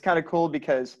groups. And it's kind of cool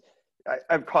because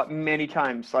I've caught many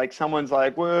times, like someone's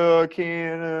like, well, I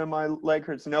can't, my leg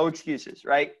hurts, no excuses,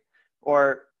 right?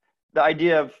 Or the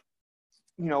idea of,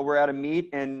 we're at a meet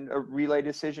and a relay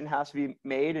decision has to be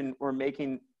made and we're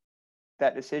making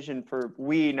that decision for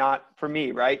not for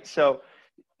me, right? So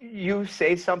you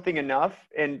say something enough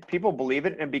and people believe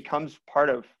it and it becomes part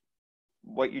of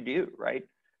what you do, right?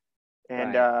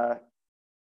 And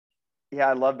yeah,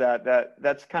 I love that.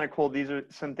 That's kind of cool. These are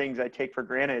some things I take for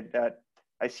granted that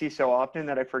I see so often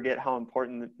that I forget how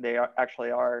important they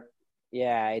actually are.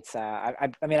 Yeah, it's I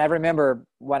mean, I remember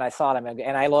when I saw them,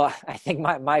 and I think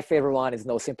my favorite one is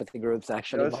no sympathy groups,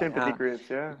 actually. No sympathy groups,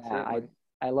 yeah.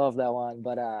 I love that one,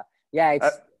 but yeah,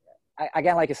 it's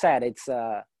again, like you said, it's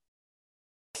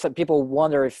some people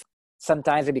wonder if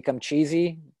sometimes it become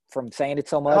cheesy from saying it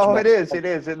so much. Oh, it is,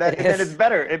 and then it's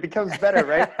better. It becomes better,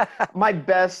 right? my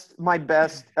best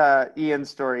Ian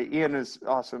story. Ian is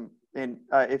awesome, and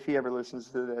if he ever listens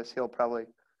to this, he'll probably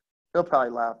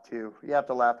laugh too. You have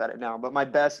to laugh at it now. But my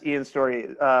best Ian story,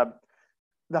 the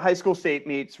high school state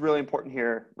meet's really important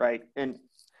here, right? And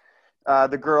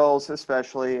the girls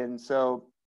especially. And so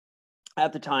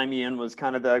at the time, Ian was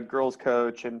kind of the girls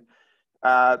coach, and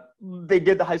they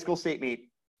did the high school state meet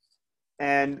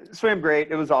and swam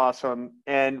great. It was awesome.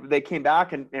 And they came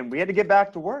back and we had to get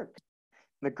back to work.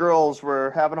 And the girls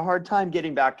were having a hard time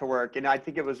getting back to work. And I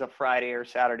think it was a Friday or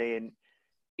Saturday. And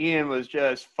Ian was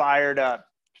just fired up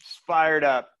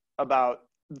about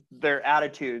their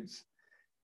attitudes,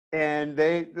 and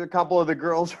a couple of the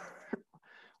girls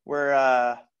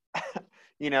were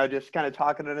just kind of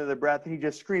talking under their breath, and he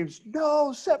just screams,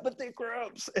 "No sympathy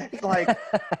groups!" Like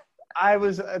I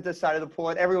was at the side of the pool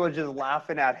and everyone's just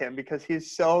laughing at him because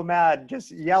he's so mad,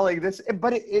 just yelling this.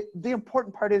 But the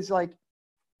important part is, like,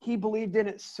 he believed in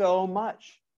it so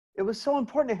much. It was so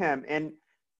important to him. And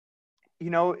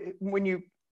when you,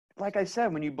 like I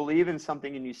said, when you believe in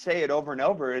something and you say it over and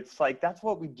over, it's like, that's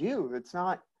what we do. That's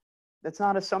not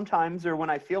a sometimes or when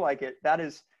I feel like it. That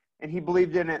is, and he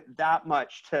believed in it that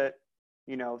much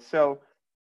so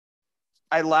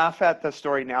I laugh at the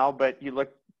story now, but you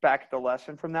look back at the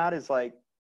lesson from that is like,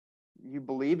 you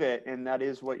believe it and that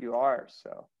is what you are.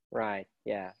 So. Right.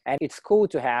 Yeah. And it's cool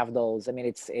to have those. I mean,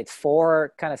 it's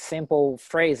 4 kind of simple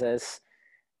phrases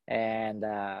and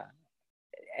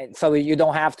so you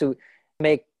don't have to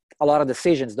make a lot of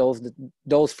decisions.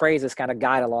 Those phrases kind of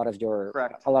guide a lot of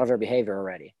your behavior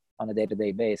already on a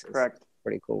day-to-day basis. Correct.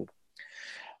 Pretty cool.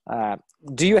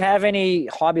 Do you have any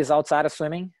hobbies outside of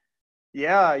swimming?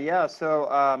 Yeah. So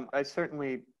I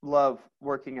certainly love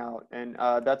working out, and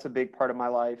that's a big part of my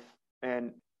life.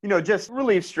 And just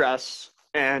relieve stress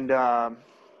and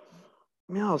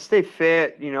stay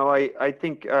fit. I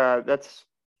think that's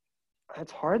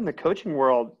hard in the coaching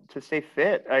world to stay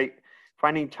fit.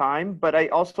 Finding time, but I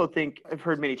also think I've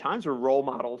heard many times we're role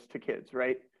models to kids,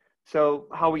 right? So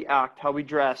how we act, how we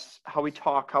dress, how we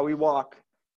talk, how we walk,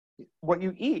 what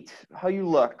you eat, how you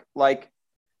look, like,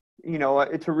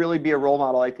 to really be a role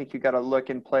model, I think you got to look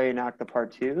and play and act the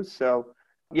part too. So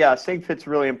yeah, staying fit's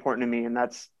really important to me, and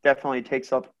that's definitely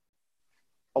takes up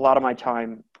a lot of my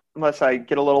time, unless I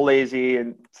get a little lazy,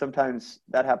 and sometimes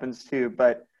that happens too.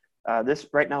 But this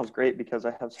right now is great because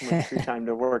I have so much free time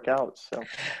to work out. So,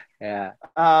 Yeah.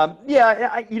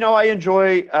 I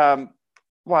enjoy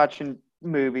watching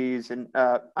movies, and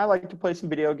I like to play some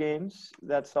video games.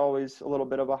 That's always a little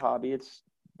bit of a hobby. It's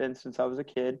been since I was a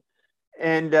kid.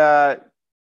 And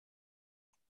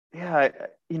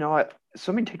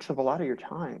swimming takes up a lot of your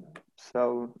time.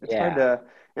 So it's hard Yeah. to,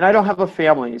 and I don't have a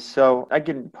family, so I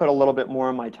can put a little bit more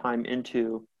of my time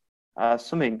into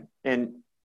swimming. And,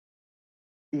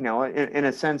 in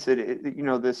a sense,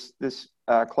 this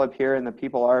club here and the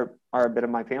people are a bit of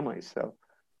my family. So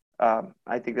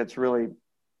I think that's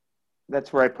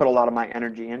where I put a lot of my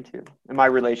energy into, and my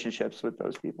relationships with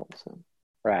those people. So.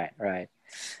 Right.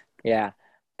 Yeah.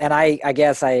 And I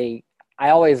guess I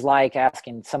always like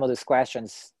asking some of these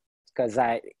questions because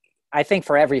I think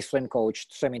for every swim coach,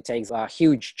 swimming takes a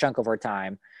huge chunk of our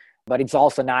time. But it's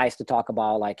also nice to talk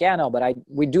about but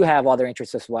we do have other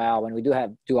interests as well, and we do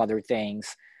other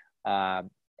things. And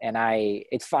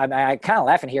it's fun. I kind of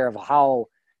laughing here of how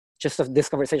just of this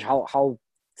conversation, how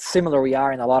similar we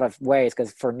are in a lot of ways.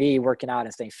 Because for me, working out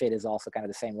and staying fit is also kind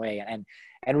of the same way.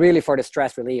 And really for the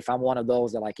stress relief, I'm one of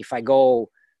those that if I go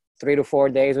 3 to 4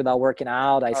 days without working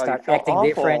out, I start acting awful.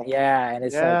 different. Yeah. And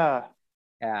it's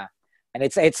yeah. And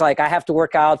it's like I have to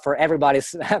work out for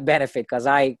everybody's benefit because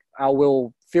I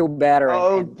will feel better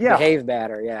and behave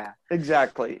better. Yeah.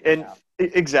 Exactly. And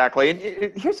exactly. And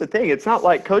here's the thing. It's not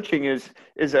like coaching is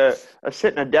a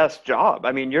sit in a desk job.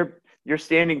 I mean, you're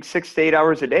standing 6 to 8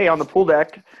 hours a day on the pool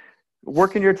deck,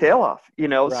 working your tail off,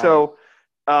 Right. So,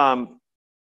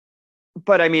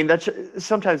 but I mean,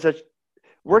 sometimes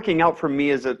working out for me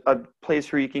is a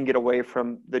place where you can get away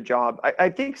from the job. I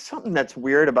think something that's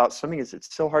weird about swimming is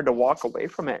it's so hard to walk away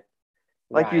from it.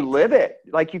 Like you live it.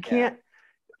 Like you can't,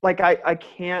 I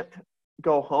can't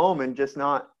go home and just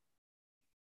not,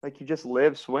 you just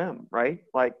live swim, right?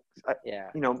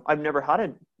 I've never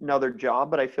had another job,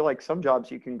 but I feel like some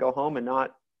jobs you can go home and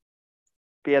not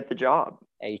be at the job.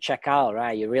 Yeah, you check out,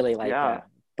 right? You really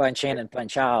punch in and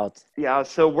punch out. Yeah.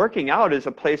 So working out is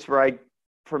a place where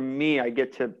for me, I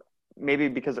get to, maybe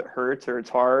because it hurts or it's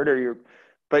hard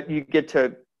but you get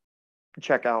to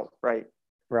check out. Right.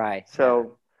 Right.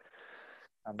 So,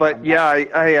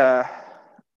 I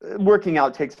working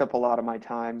out takes up a lot of my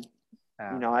time.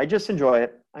 I just enjoy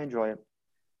it. I enjoy it.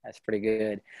 That's pretty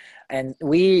good. And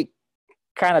we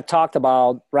kind of talked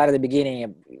about right at the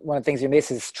beginning, one of the things you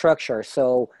miss is structure.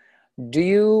 So do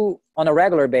you, on a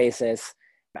regular basis,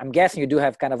 I'm guessing you do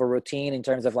have kind of a routine in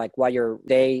terms of what your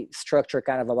day structure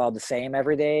kind of about the same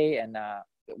every day. And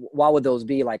what would those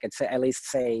be? At least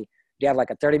say, do you have a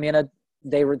 30-minute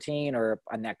day routine or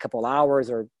a couple hours,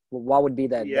 or what would be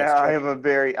that? Yeah, I have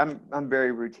I'm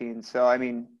very routine. So, I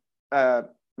mean,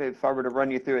 if I were to run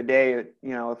you through a day,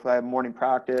 if I have morning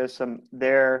practice, I'm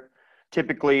there.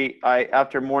 Typically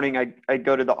after morning, I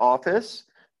go to the office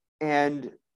and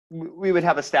we would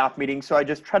have a staff meeting. So I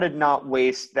just try to not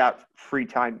waste that free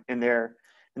time in there.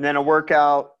 And then a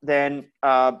workout, then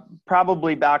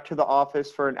probably back to the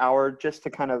office for an hour just to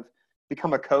kind of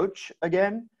become a coach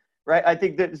again, right? I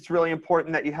think that it's really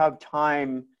important that you have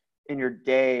time in your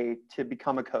day to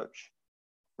become a coach,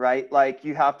 right?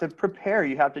 You have to prepare,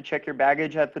 you have to check your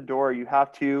baggage at the door, you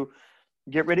have to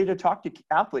get ready to talk to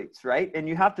athletes, right? And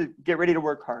you have to get ready to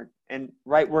work hard and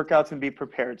write workouts and be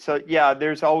prepared. So yeah,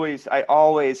 I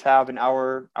always have an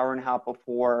hour and a half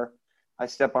before I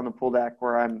step on the pool deck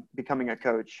where I'm becoming a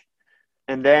coach,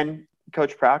 and then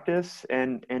coach practice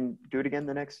and do it again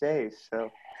the next day.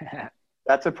 So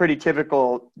that's a pretty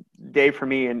typical day for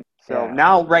me. And so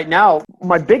right now,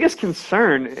 my biggest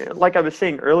concern, like I was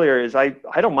saying earlier, is I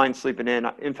don't mind sleeping in.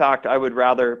 In fact, I would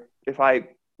rather, if I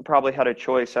probably had a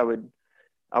choice, I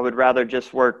would rather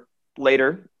just work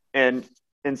later and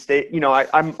stay,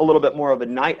 I'm a little bit more of a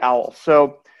night owl.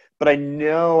 So, but I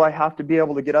know I have to be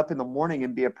able to get up in the morning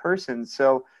and be a person.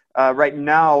 So right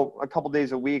now, a couple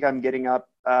days a week, I'm getting up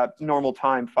normal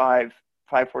time,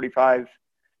 5:45,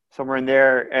 somewhere in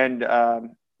there. And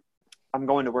I'm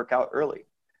going to work out early,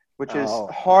 which is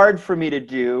hard for me to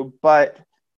do, but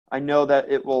I know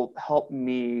that it will help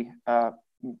me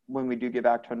when we do get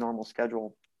back to a normal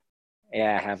schedule.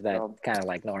 Yeah, I have that kind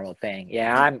of normal thing.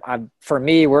 Yeah, I'm for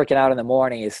me, working out in the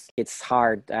morning it's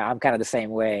hard. I'm kind of the same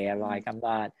way. I'm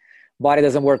not, body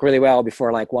doesn't work really well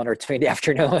before 1 or 2 in the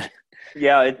afternoon.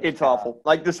 Yeah, it's awful.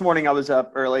 This morning I was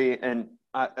up early and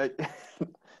I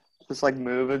just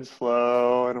moving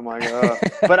slow, and I'm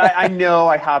but I know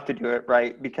I have to do it,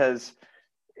 right? Because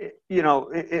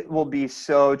it will be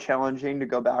so challenging to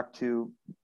go back to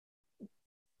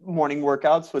morning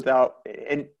workouts without,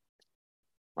 and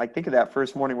Like, think of that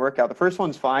first morning workout. The first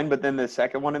one's fine, but then the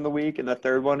second one in the week and the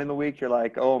third one in the week, you're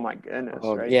like, oh my goodness,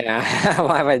 Oh, right? yeah.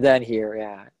 What have I done here?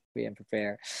 Yeah, being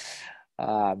prepared.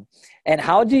 And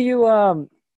how do you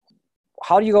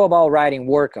go about writing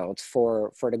workouts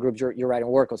for the groups you're writing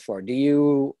workouts for?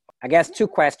 I guess two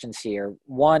questions here.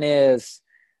 One is,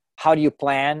 how do you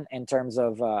plan in terms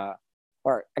of,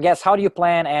 or I guess, how do you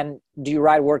plan, and do you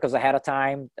write workouts ahead of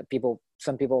time?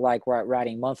 Some people like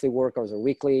writing monthly workouts or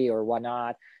weekly or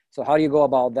whatnot. So how do you go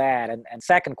about that? And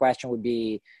second question would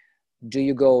be, do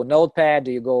you go notepad?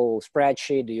 Do you go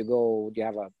spreadsheet? Do you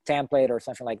have a template or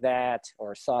something like that,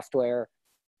 or software?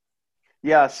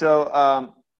 Yeah.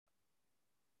 So,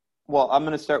 well, I'm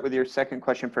going to start with your second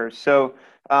question first. So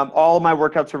all of my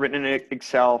workouts are written in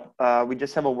Excel. We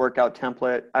just have a workout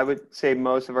template. I would say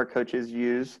most of our coaches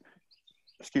use,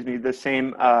 the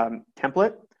same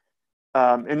template.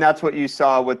 And that's what you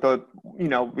saw with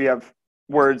we have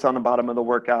words on the bottom of the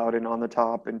workout and on the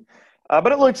top.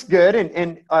 But it looks good.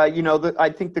 I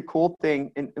think the cool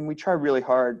thing, and we try really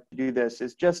hard to do this,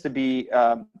 is just to be,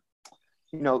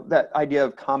 that idea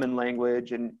of common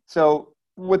language. And so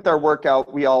with our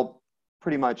workout, we all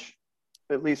pretty much,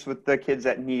 at least with the kids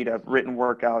that need a written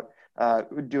workout,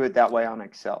 do it that way on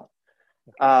Excel.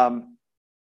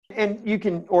 And you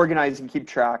can organize and keep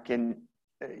track. And,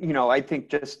 I think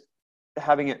just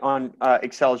having it on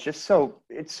Excel is just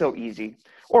it's so easy,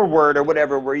 or Word or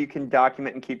whatever, where you can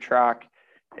document and keep track.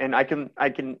 And I can,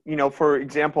 for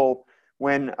example,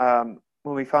 when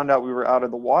we found out we were out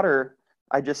of the water,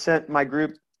 I just sent my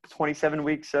group 27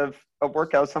 weeks of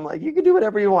workouts. I'm like, you can do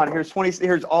whatever you want.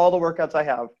 Here's all the workouts I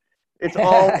have. It's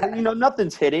all,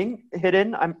 nothing's hidden.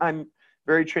 I'm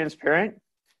very transparent.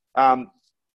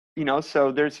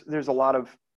 So there's a lot of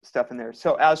stuff in there.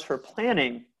 So as for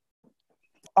planning,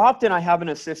 often I have an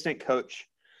assistant coach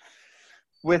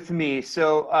with me.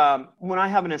 So when I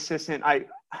have an assistant, I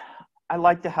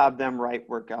like to have them write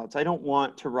workouts. I don't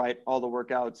want to write all the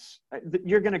workouts.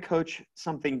 You're going to coach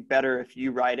something better if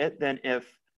you write it than if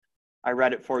I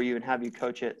write it for you and have you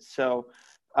coach it. So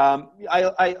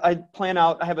I plan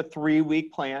out, I have a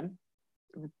 3-week plan,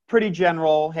 pretty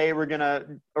general. Hey, we're going to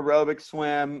aerobic,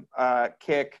 swim,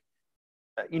 kick,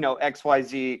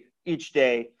 XYZ each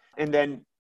day. And then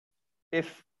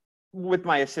if with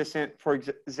my assistant, for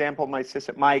example, my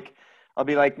assistant, Mike, I'll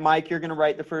be like, Mike, you're going to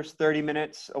write the first 30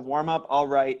 minutes of warm up. I'll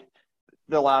write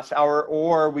the last hour,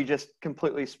 or we just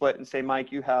completely split and say,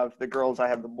 Mike, you have the girls, I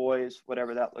have the boys,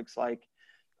 whatever that looks like.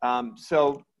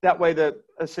 So that way the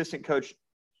assistant coach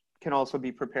can also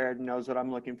be prepared and knows what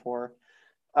I'm looking for.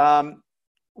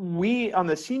 We, on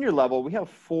the senior level, we have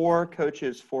 4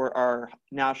 coaches for our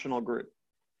national group.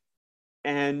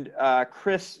 And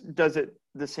Chris does it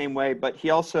the same way, but he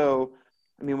also,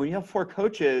 when you have 4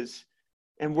 coaches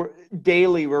and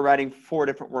we're writing 4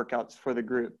 different workouts for the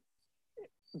group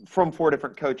from 4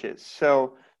 different coaches.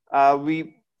 So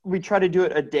we try to do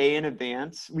it a day in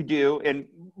advance. We do, and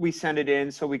we send it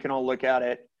in so we can all look at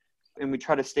it, and we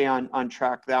try to stay on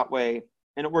track that way.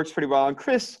 And it works pretty well. And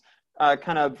Chris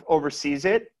kind of oversees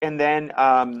it, and then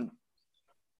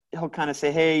he'll kind of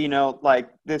say, hey,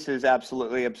 this is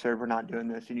absolutely absurd. We're not doing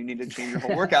this, and you need to change your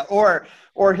whole workout.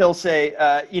 Or he'll say,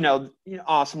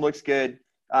 awesome, looks good.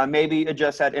 Maybe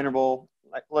adjust that interval.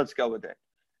 Let's go with it.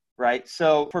 Right.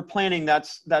 So for planning,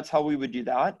 that's how we would do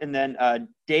that. And then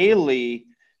daily,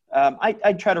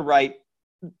 I try to write.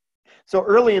 So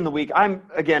early in the week, I'm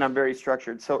very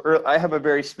structured. So I have a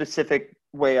very specific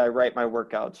way I write my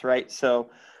workouts. Right. So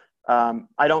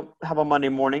I don't have a Monday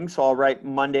morning, so I'll write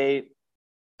Monday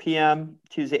PM,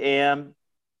 Tuesday AM,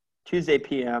 Tuesday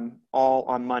PM, all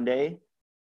on Monday.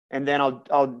 And then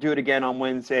I'll do it again on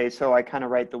Wednesday. So I kind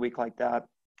of write the week like that.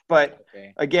 But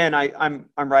again, I'm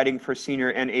writing for senior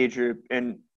and age group,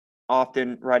 and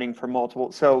often writing for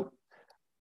multiple. So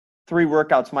 3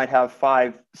 workouts might have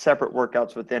 5 separate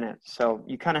workouts within it. So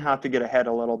you kind of have to get ahead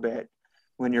a little bit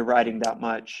when you're writing that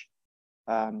much.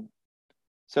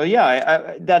 So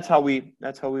yeah, that's how we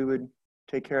would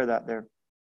take care of that there.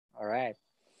 All right.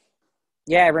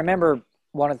 Yeah, I remember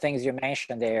one of the things you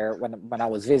mentioned there when I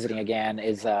was visiting again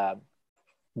is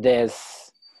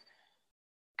this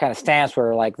kind of stance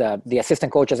where like the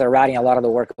assistant coaches are writing a lot of the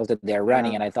workouts that they're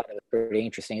running, and I thought it was pretty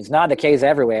interesting. It's not the case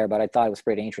everywhere, but I thought it was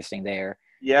pretty interesting there.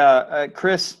 Yeah,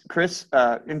 Chris.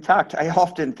 In fact, I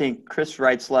often think Chris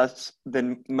writes less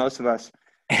than most of us.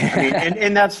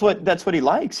 And that's what he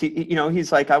likes.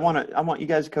 He's like, I want you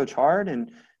guys to coach hard,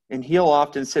 and he'll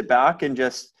often sit back and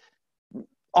just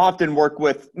often work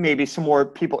with maybe some more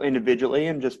people individually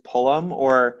and just pull them,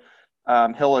 or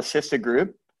he'll assist a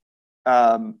group.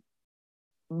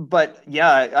 But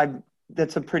yeah,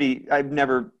 I've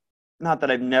never not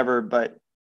that I've never, but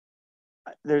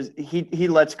he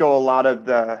lets go a lot of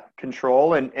the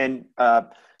control and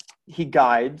he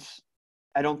guides.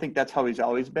 I don't think that's how he's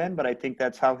always been, but I think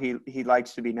that's how he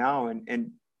likes to be now.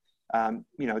 And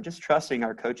just trusting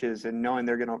our coaches and knowing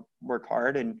they're going to work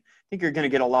hard. And I think you're going to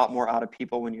get a lot more out of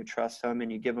people when you trust them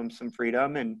and you give them some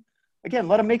freedom. And again,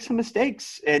 let them make some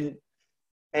mistakes and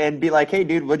be like, hey,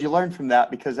 dude, what'd you learn from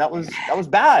that? Because that was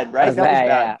bad, right? That was bad,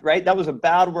 yeah. right? That was a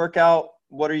bad workout.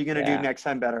 What are you going to do next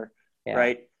time better? Yeah.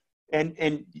 Right.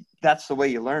 And that's the way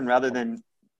you learn rather than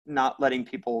not letting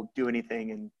people do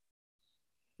anything. And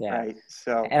right.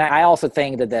 So, and I also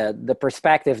think that the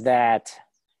perspective that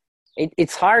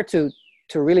it's hard to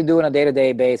really do on a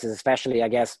day-to-day basis, especially, I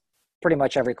guess, pretty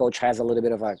much every coach has a little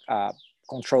bit of a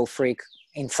control freak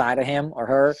inside of him or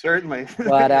her. Certainly.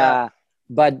 But,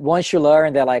 but once you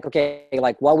learn that, like, okay,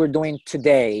 like what we're doing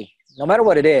today, no matter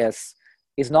what it is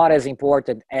not as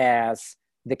important as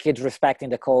the kids respecting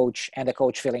the coach and the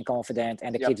coach feeling confident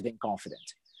and the kids being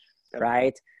confident.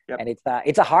 Right. Yep. And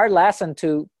it's a hard lesson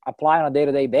to apply on a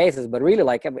day-to-day basis, but really,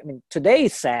 like, I mean,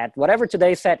 today's set, whatever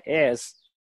today's set is,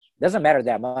 doesn't matter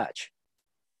that much.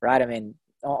 Right. I mean,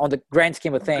 on the grand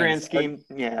scheme of things,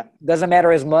 doesn't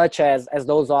matter as much as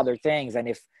those other things. And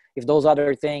if those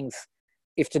other things,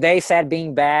 if today's set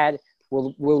being bad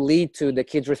will lead to the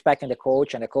kids respecting the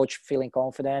coach and the coach feeling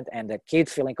confident and the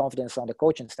kids feeling confidence on the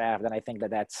coaching staff, then I think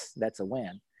that's a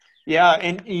win. Yeah.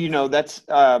 And, that's,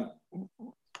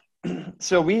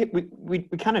 so we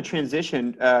kind of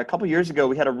transitioned a couple of years ago.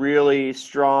 We had a really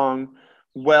strong,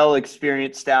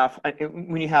 well-experienced staff.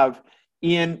 When you have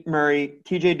Ian Murray,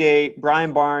 TJ Day,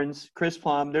 Brian Barnes, Chris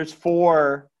Plum, there's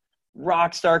 4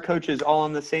 rock star coaches all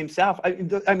on the same staff.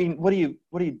 I mean, what do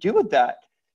you do with that?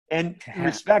 And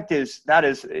respect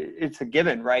it's a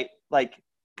given, right? Like,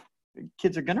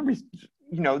 kids are going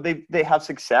to, they have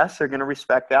success. They're going to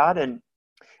respect that. And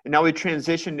now we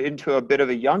transitioned into a bit of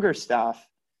a younger staff.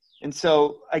 And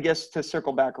so I guess to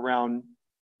circle back around,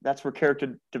 that's where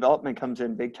character development comes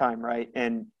in big time, right?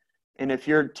 And if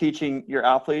you're teaching your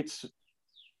athletes,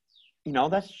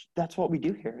 that's what we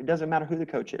do here. It doesn't matter who the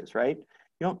coach is, right?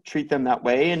 You don't treat them that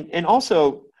way. And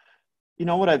also,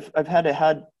 what I've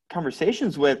had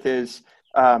conversations with is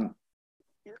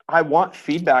I want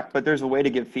feedback, but there's a way to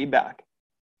give feedback.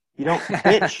 You don't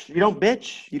bitch. You don't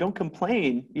bitch. You don't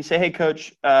complain. You say, hey,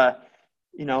 coach, hey,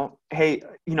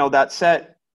 that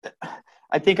set,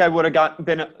 I think I would have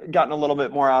gotten a little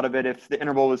bit more out of it if the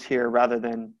interval was here rather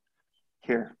than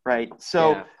here, right?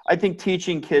 So I think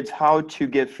teaching kids how to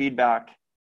give feedback,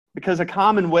 because a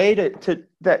common way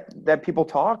that people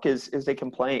talk is they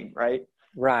complain, right?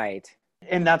 Right.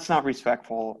 And that's not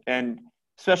respectful. And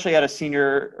especially at a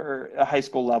senior or a high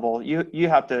school level, you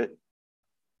have to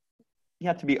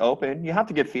be open. You have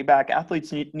to give feedback.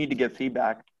 Athletes need to give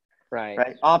feedback.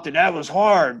 Right. Often that was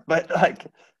hard, but like,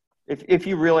 if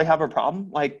you really have a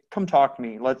problem, like, come talk to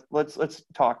me. Let's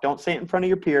talk. Don't say it in front of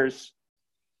your peers.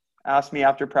 Ask me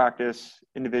after practice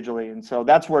individually. And so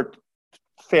that's worked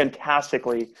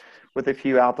fantastically with a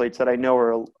few athletes that I know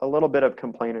are a little bit of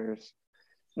complainers.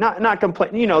 Not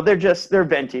complain, they're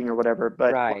venting or whatever,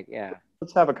 but right. Yeah.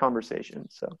 Let's have a conversation.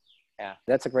 So yeah,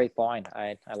 that's a great point.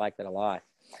 I like that a lot.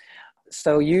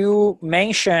 So you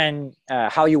mentioned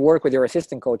how you work with your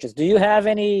assistant coaches. Do you have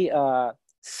any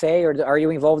say, or are you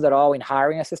involved at all in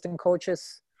hiring assistant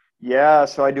coaches? Yeah,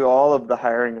 so I do all of the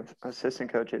hiring of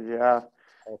assistant coaches. Yeah.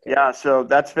 Okay. Yeah, so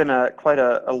that's been quite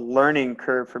a learning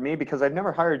curve for me because I've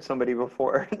never hired somebody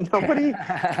before. Nobody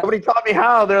taught me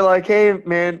how. They're like, hey,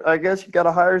 man, I guess you got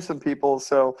to hire some people.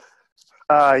 So,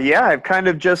 I've kind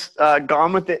of just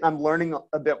gone with it. I'm learning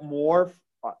a bit more,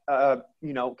 kind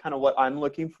of what I'm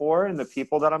looking for and the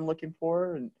people that I'm looking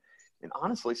for. And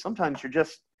honestly, sometimes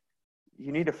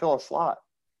you need to fill a slot,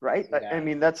 right? Yeah. I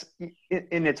mean,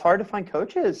 and it's hard to find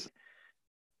coaches.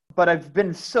 But I've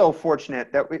been so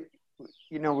fortunate that we've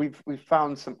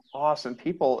found some awesome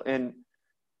people, and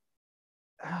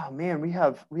oh man,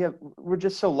 we're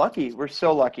just so lucky. We're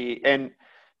so lucky, and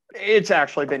it's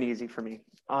actually been easy for me,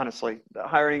 honestly.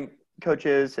 Hiring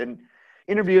coaches and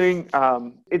interviewing,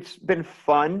 it's been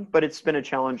fun, but it's been a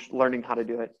challenge learning how to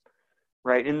do it,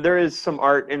 right? And there is some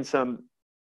art and some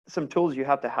tools you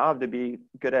have to be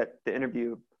good at the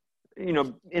interview,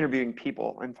 interviewing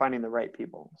people and finding the right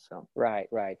people. So right.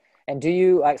 And do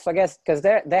you, so I guess, because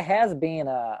there has been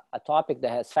a topic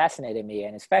that has fascinated me,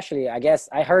 and especially, I guess,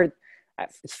 I heard,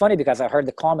 it's funny because I heard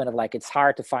the comment of like, it's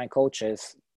hard to find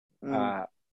coaches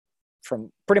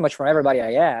from pretty much from everybody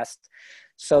I asked.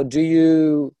 So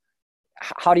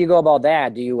how do you go about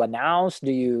that? Do you announce?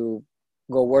 Do you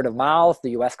go word of mouth? Do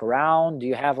you ask around? Do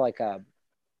you have like a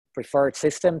preferred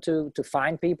system to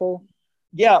find people?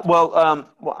 Yeah, well,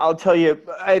 I'll tell you,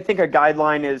 I think a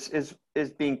guideline is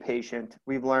being patient.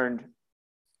 We've learned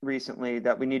recently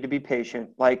that we need to be patient.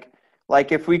 Like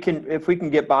if we can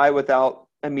get by without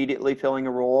immediately filling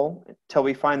a role until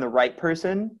we find the right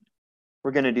person,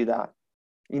 we're going to do that.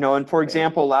 And for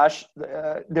example,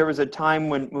 there was a time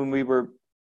when we were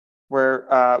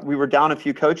down a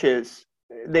few coaches.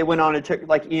 They went on and took,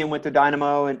 like Ian went to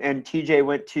Dynamo and TJ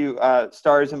went to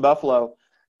Stars in Buffalo.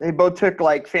 They both took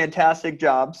like fantastic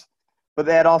jobs, but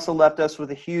they had also left us with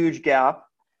a huge gap.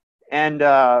 And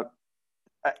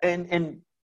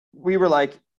we were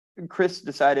like, Chris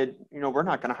decided, we're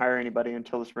not going to hire anybody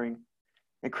until the spring.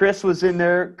 And Chris was in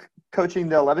there coaching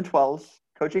the 11-12s,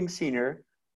 coaching senior,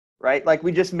 right? Like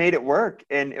we just made it work.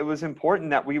 And it was important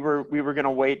that we were going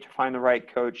to wait to find the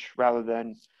right coach rather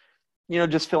than,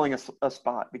 just filling a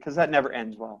spot, because that never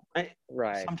ends well.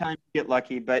 Right. Sometimes you get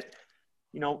lucky, but,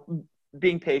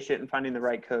 being patient and finding the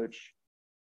right coach,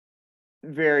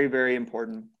 very, very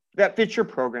important. That fits your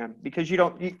program, because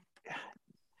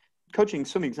coaching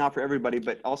swimming is not for everybody,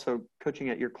 but also coaching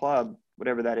at your club,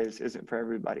 whatever that is, isn't for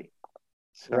everybody.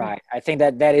 So. Right. I think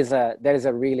that is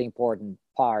a really important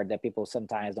part that people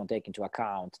sometimes don't take into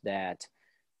account, that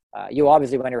you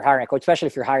obviously, when you're hiring a coach, especially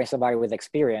if you're hiring somebody with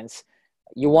experience,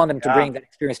 you want them to bring that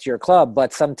experience to your club,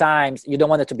 but sometimes you don't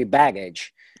want it to be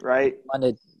baggage. Right.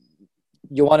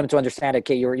 You want them to understand,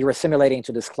 okay, you're assimilating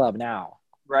to this club now.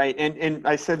 Right. And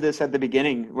I said this at the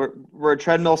beginning, we're a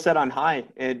treadmill set on high.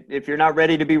 And if you're not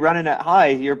ready to be running at high,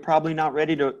 you're probably not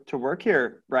ready to work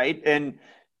here. Right. And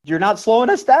you're not slowing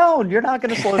us down. You're not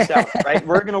going to slow us down. Right.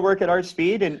 We're going to work at our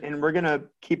speed and we're going to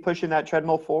keep pushing that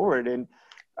treadmill forward. And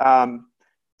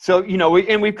so,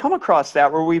 we've come across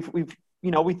that where we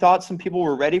thought some people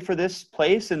were ready for this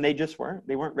place and they just weren't.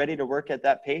 They weren't ready to work at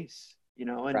that pace,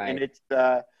 and it's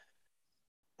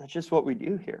that's just what we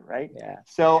do here, right? Yeah.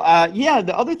 So,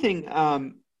 the other thing,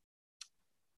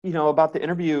 about the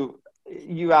interview,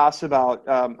 you asked about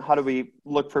how do we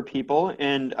look for people,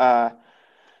 and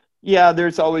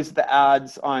there's always the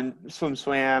ads on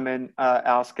SwimSwam and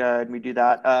Aska, and we do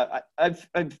that. I've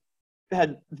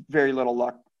had very little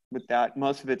luck with that.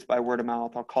 Most of it's by word of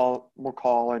mouth. We'll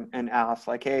call and ask,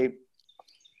 like, hey,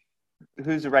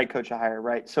 who's the right coach to hire,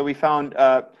 right? So we found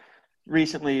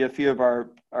recently a few of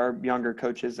our younger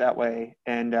coaches that way,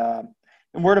 and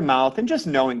word of mouth and just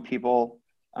knowing people,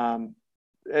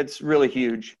 it's really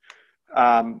huge.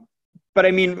 But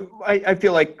I mean, I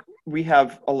feel like we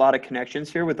have a lot of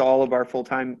connections here with all of our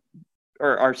full-time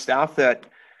or our staff that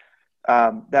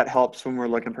helps when we're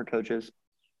looking for coaches.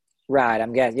 Right.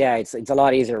 I'm guessing. Yeah, it's a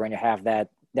lot easier when you have that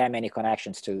many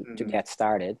connections to get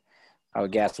started, I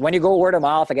would guess. When you go word of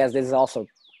mouth, I guess this is also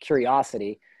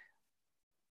curiosity.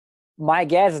 My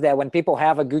guess is that when people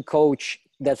have a good coach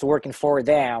that's working for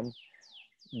them,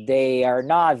 they are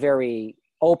not very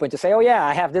open to say, oh yeah,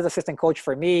 I have this assistant coach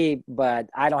for me, but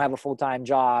I don't have a full-time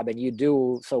job and you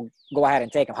do, so go ahead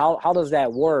and take him. How does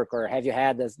that work? Or have you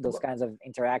had those kinds of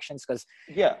interactions? Because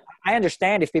I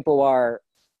understand if people are,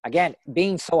 again,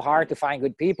 being so hard to find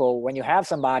good people, when you have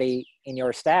somebody in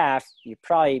your staff, you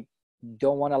probably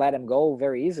don't want to let them go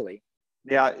very easily.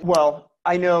 Yeah, well,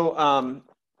 I know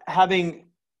having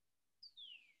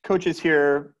coaches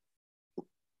here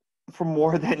for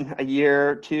more than a year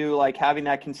or two, like having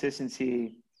that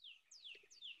consistency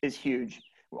is huge.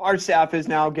 Our staff is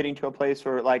now getting to a place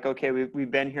where, like, okay,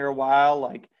 we've been here a while,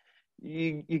 like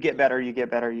you get better.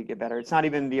 It's not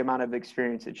even the amount of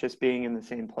experience, it's just being in the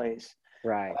same place.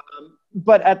 Right.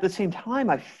 But at the same time,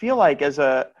 I feel like as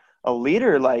a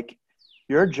leader, like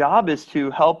your job is to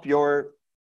help your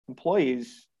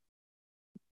employees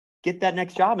get that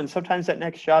next job. And sometimes that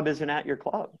next job isn't at your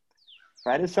club,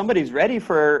 right? If somebody's ready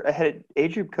for a head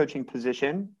age group coaching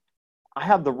position, I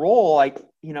have the role, I'm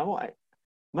going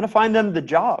to find them the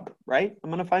job, right?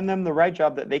 I'm going to find them the right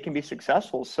job that they can be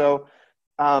successful. So,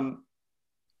 and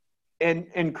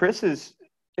Chris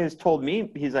has told me,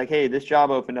 he's like, hey, this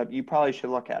job opened up. You probably should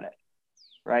look at it,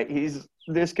 right?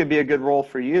 This could be a good role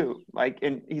for you.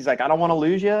 And he's like, I don't want to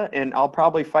lose you and I'll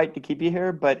probably fight to keep you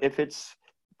here. But if it's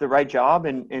the right job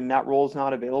and that role is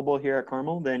not available here at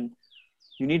Carmel, then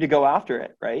you need to go after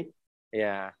it, right?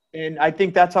 Yeah. And I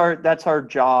think that's our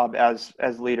job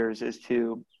as leaders, is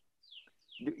to,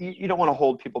 you don't want to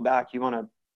hold people back. You want to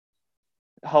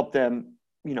help them,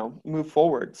 move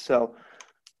forward. So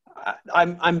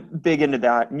I'm big into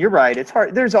that. And you're right. It's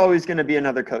hard. There's always going to be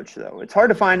another coach though. It's hard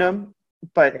to find them,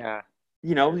 but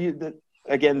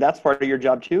again, that's part of your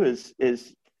job too, is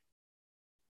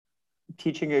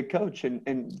teaching a coach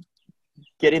and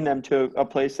getting them to a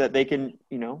place that they can,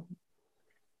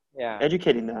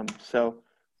 educating them. So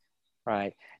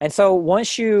Right. And so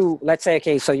once you, let's say,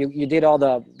 okay, so you did all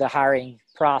the hiring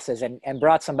process and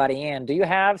brought somebody in, do you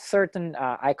have certain,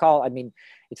 I mean,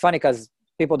 it's funny because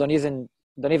people don't even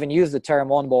use the term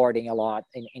onboarding a lot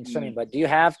in swimming, but do you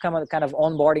have kind of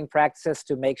onboarding practices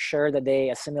to make sure that they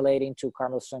assimilate into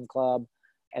Carmel Swim Club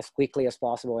as quickly as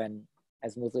possible and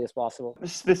as smoothly as possible?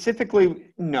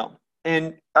 Specifically, no.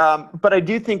 And but I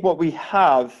do think what we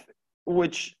have,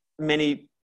 which many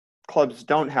clubs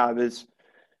don't have, is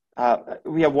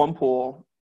we have one pool.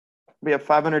 We have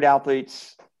 500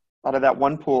 athletes out of that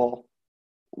one pool.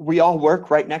 We all work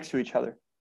right next to each other,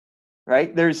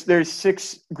 right? There's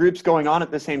 6 groups going on at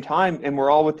the same time, and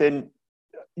we're all within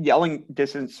yelling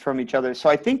distance from each other. So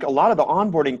I think a lot of the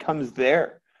onboarding comes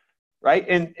there, right?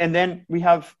 And then we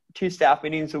have 2 staff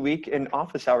meetings a week and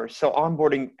office hours. So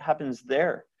onboarding happens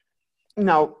there.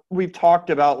 Now, we've talked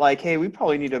about like, hey, we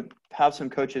probably need to have some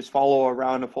coaches follow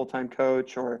around a full-time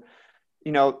coach or,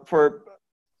 for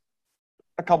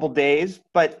a couple days.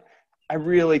 But I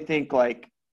really think like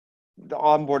the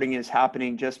onboarding is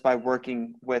happening just by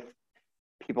working with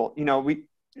people.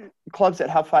 Clubs that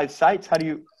have 5 sites,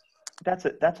 that's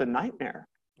a nightmare.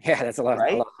 Yeah, that's a lot,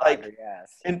 right? A lot harder,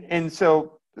 yes. And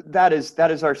so that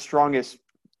is our strongest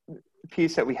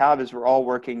piece that we have, is we're all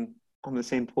working on the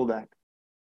same pool deck.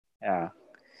 Yeah.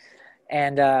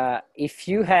 And if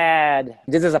you had,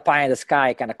 this is a pie in the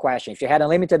sky kind of question, if you had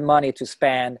unlimited money to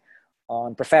spend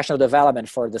on professional development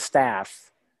for the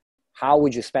staff, how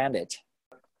would you spend it?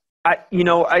 I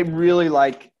really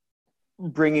like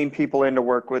bringing people in to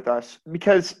work with us,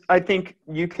 because I think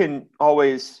you can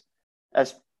always,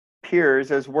 as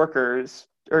peers, as workers,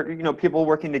 or, people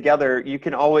working together, you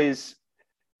can always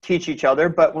teach each other.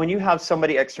 But when you have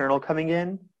somebody external coming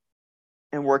in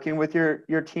and working with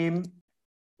your team,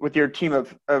 with your team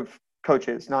of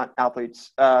coaches, not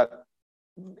athletes,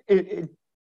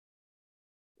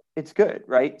 it's good,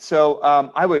 right? So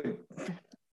I would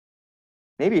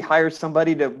maybe hire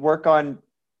somebody to work on,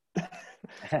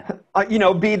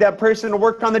 be that person to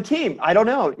work on the team. I don't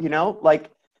know,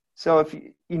 so if,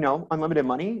 unlimited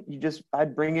money,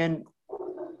 I'd bring in,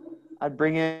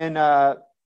 I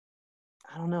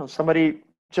don't know, somebody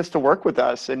just to work with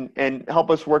us and help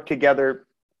us work together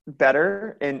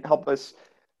better and help us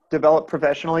develop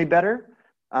professionally better.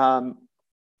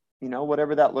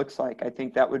 Whatever that looks like, I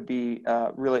think that would be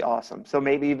really awesome. So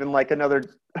maybe even like another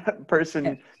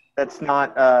person that's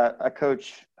not a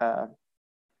coach.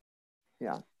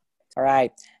 Yeah. All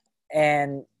right.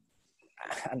 And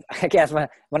I guess when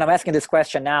I'm asking this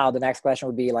question now, the next question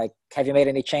would be like, have you made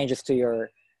any changes to your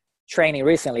training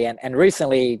recently? And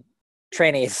recently,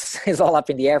 training is all up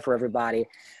in the air for everybody.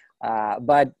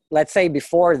 But let's say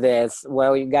before this,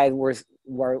 while you guys were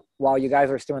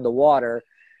still in the water,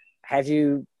 can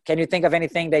you think of any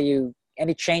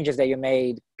changes that you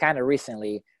made kind of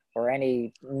recently, or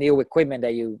any new equipment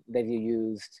that you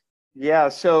used? Yeah.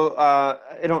 So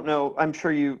I don't know. I'm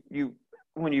sure you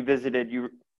when you visited,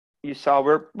 you saw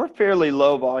we're fairly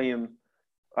low volume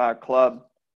club.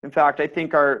 In fact, I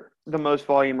think the most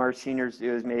volume our seniors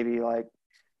do is maybe like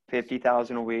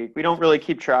 50,000 a week. We don't really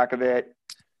keep track of it.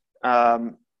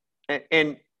 And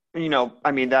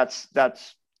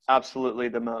that's absolutely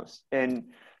the most. And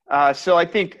so I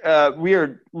think we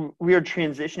are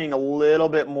transitioning a little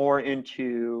bit more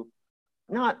into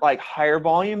not like higher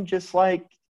volume, just like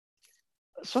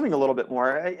swimming a little bit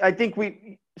more. I think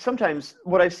sometimes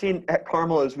what I've seen at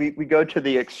Carmel is we go to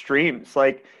the extremes.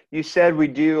 Like you said, we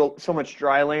do so much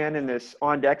dry land and this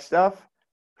on deck stuff.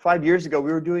 5 years ago,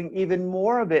 we were doing even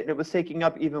more of it, and it was taking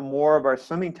up even more of our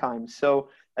swimming time. So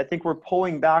I think we're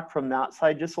pulling back from that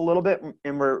side just a little bit,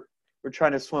 and we're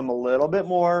trying to swim a little bit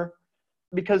more,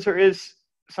 because there is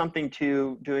something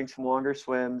to doing some longer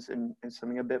swims and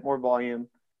swimming a bit more volume.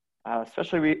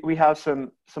 Especially we have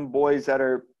some boys that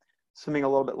are swimming a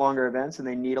little bit longer events, and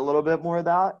they need a little bit more of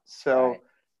that. So,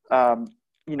 right.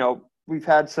 We've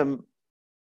had some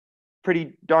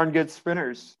pretty darn good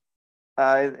sprinters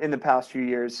in the past few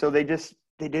years. So they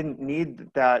didn't need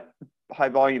that high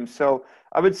volume. So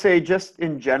I would say just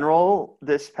in general,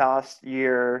 this past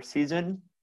season,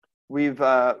 we've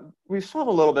swum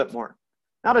a little bit more.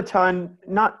 Not a ton,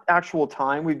 not actual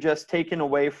time. We've just taken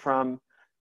away from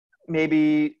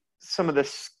maybe some of the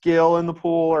skill in the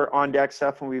pool or on deck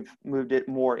stuff, and we've moved it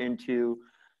more into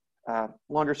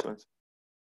longer swims.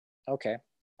 Okay.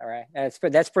 All right.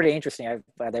 That's pretty interesting.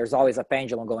 There's always a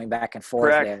pendulum going back and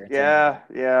forth. Correct. there.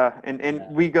 Yeah. And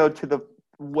we go to the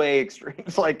way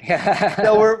extremes. Like,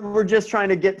 no, we're just trying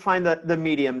to find the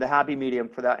medium, the happy medium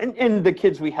for that. And the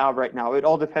kids we have right now, it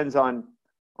all depends on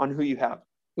who you have.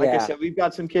 Like I said, we've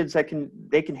got some kids that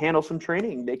they can handle some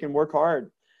training. They can work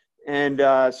hard.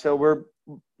 And so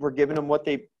we're giving them what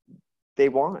they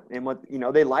want and what,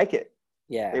 they like it.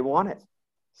 Yeah. They want it.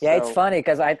 Yeah, it's funny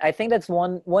because I think that's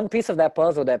one piece of that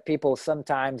puzzle that people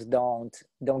sometimes don't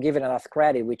give it enough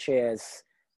credit, which is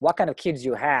what kind of kids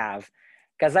you have.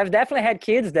 Because I've definitely had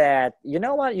kids that, you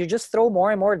know what, you just throw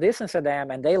more and more distance at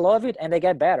them and they love it and they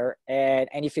get better. And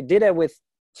if you did it with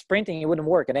sprinting, it wouldn't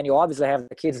work. And then you obviously have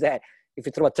the kids that if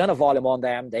you throw a ton of volume on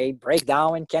them, they break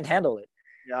down and can't handle it.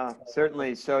 Yeah,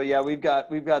 certainly. So yeah, we've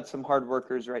got some hard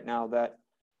workers right now that,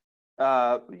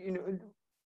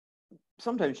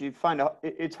 sometimes you find out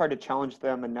it's hard to challenge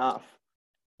them enough.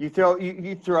 You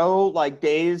throw like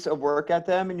days of work at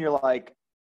them and they're like,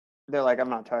 I'm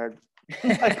not tired.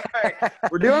 Like, all right,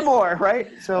 we're doing more, right?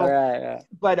 So, right, yeah.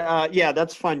 But yeah,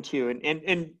 that's fun too.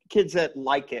 And kids that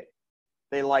like it,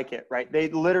 they like it, right? They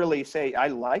literally say, I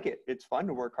like it. It's fun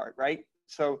to work hard, right?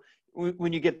 So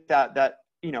when you get that,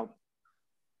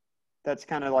 that's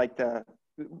kind of like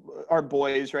our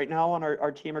boys right now on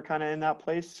our team are kind of in that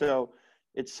place. So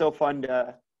it's so fun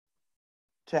to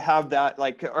have that,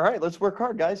 like, all right, let's work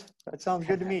hard, guys. That sounds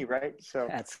good to me, right? So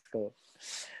that's cool.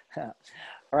 All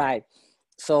right.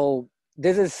 So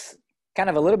this is kind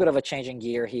of a little bit of a changing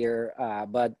gear here,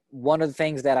 but one of the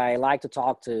things that I like to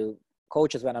talk to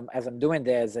coaches as I'm doing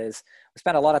this is we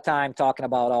spend a lot of time talking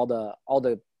about all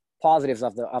the positives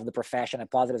of the profession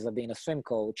and positives of being a swim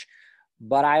coach.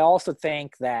 But I also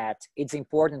think that it's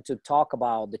important to talk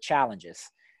about the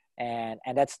challenges, and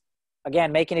that's,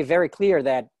 again, making it very clear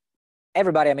that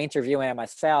everybody I'm interviewing and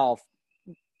myself,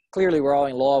 clearly we're all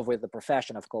in love with the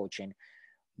profession of coaching.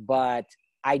 But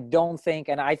I don't think,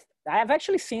 and I've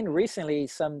actually seen recently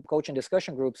some coaching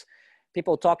discussion groups,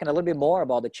 people talking a little bit more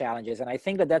about the challenges. And I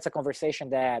think that that's a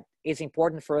conversation that is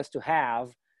important for us to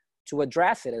have to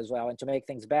address it as well and to make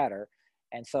things better.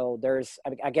 And so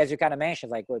I guess you kind of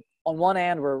mentioned, like, on one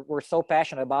end, we're so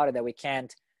passionate about it that we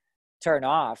can't turn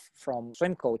off from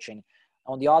swim coaching.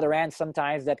 On the other end,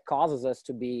 sometimes that causes us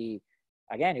to be,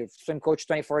 again, you swim coach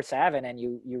 24/7 and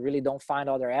you really don't find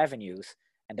other avenues.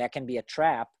 And that can be a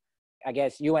trap. I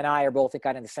guess you and I are both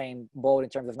kind of in the same boat in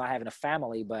terms of not having a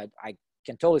family, but I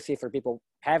can totally see for people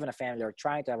having a family or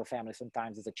trying to have a family,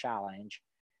 sometimes it's a challenge.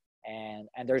 And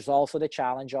there's also the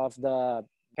challenge of the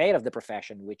pay of the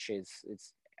profession, which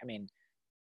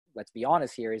let's be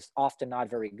honest here, is often not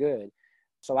very good.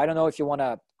 So I don't know if you want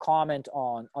to comment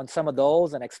on some of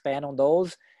those and expand on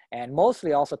those, and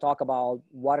mostly also talk about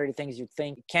what are the things you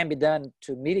think can be done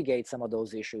to mitigate some of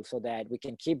those issues so that we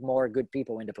can keep more good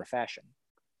people in the profession.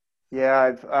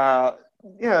 Yeah,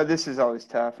 this is always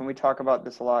tough, and we talk about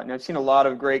this a lot. And I've seen a lot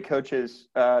of great coaches,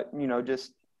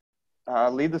 just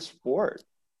leave the sport,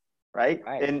 right?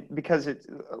 And because it's,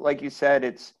 like you said,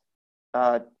 it's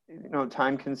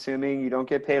time consuming. You don't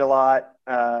get paid a lot,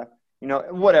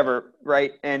 whatever,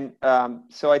 right? And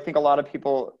so I think a lot of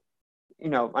people,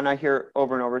 and I hear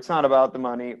over and over, it's not about the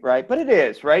money, right? But it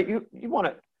is, right? You want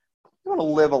to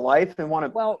live a life and want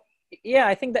to. Well, yeah,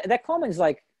 I think that comment is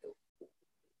like,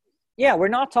 yeah, we're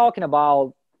not talking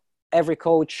about every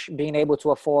coach being able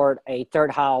to afford a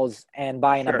third house and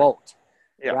buying a boat,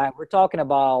 right? We're talking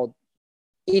about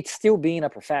it still being a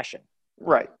profession.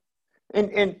 Right.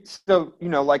 And so,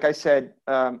 like I said,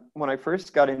 when I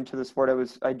first got into the sport,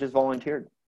 I just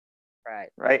volunteered.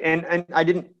 Right. And I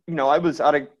didn't, I was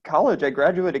out of college. I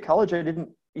graduated college. I didn't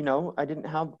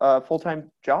have a full-time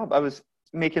job. I was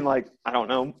making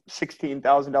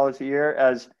 $16,000 a year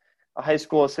as a high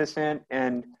school assistant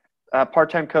and a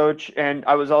part-time coach. And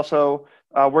I was also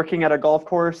working at a golf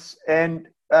course and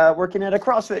working at a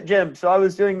CrossFit gym. So I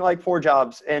was doing like 4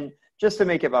 jobs and just to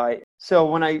make it by. So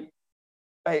when I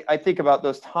think about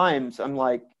those times, I'm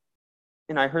like,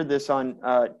 and I heard this on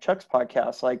Chuck's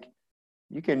podcast, like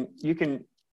you can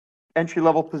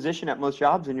entry-level position at most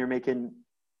jobs and you're making,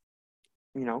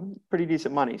 pretty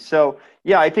decent money. So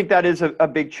yeah, I think that is a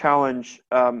big challenge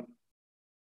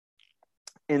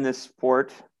in this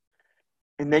sport.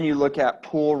 And then you look at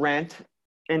pool rent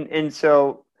and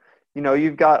so,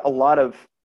 you've got a lot of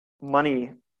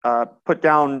money put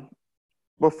down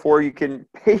before you can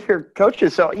pay your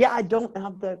coaches. So yeah, I don't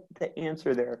have the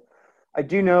answer there. I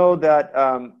do know that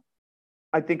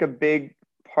I think a big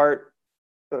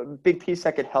piece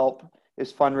that could help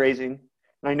is fundraising.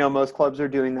 And I know most clubs are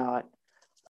doing that.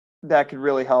 That could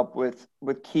really help with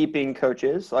keeping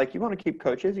coaches. Like, you want to keep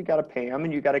coaches, you got to pay them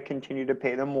and you got to continue to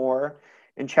pay them more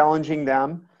and challenging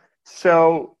them.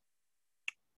 So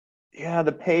yeah,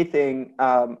 the pay thing,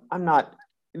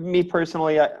 me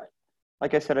personally,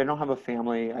 like I said, I don't have a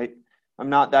family. I'm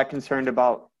not that concerned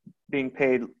about being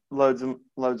paid loads and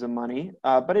loads of money,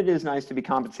 but it is nice to be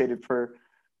compensated for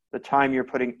the time you're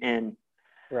putting in.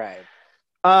 Right.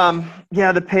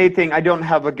 Yeah, the pay thing, I don't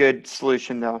have a good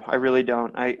solution though. I really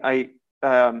don't. I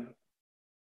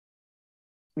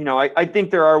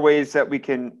think there are ways that we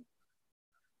can,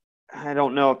 I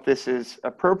don't know if this is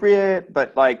appropriate,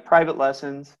 but like private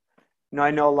lessons,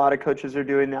 I know a lot of coaches are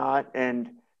doing that.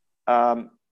 And,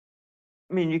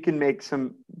 you can make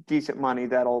some decent money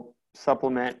that'll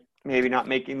supplement maybe not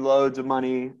making loads of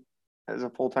money as a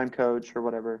full-time coach or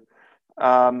whatever.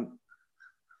 But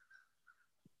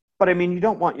you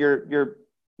don't want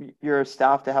your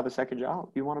staff to have a second job.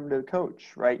 You want them to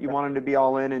coach, right? You want them to be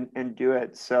all in and do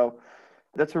it. So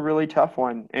that's a really tough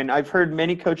one. And I've heard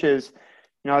many coaches,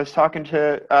 I was talking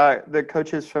to the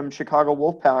coaches from Chicago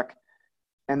Wolfpack,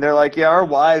 and they're like, yeah, our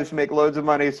wives make loads of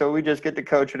money, so we just get to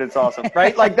coach and it's awesome,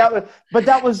 right? Like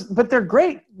but they're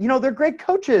great. They're great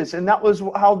coaches, and that was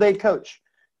how they coach.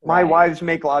 My wives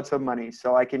make lots of money,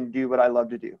 so I can do what I love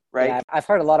to do, right? Yeah, I've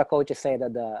heard a lot of coaches say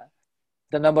that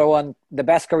the number one, the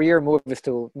best career move is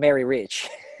to marry rich.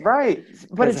 Right.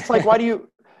 But it's like, why do you,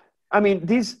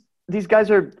 these guys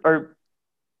are,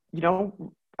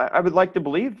 I would like to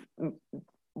believe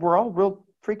we're all real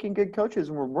freaking good coaches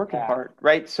and we're working hard.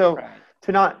 Right. So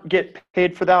to not get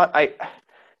paid for that,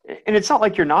 and it's not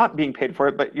like you're not being paid for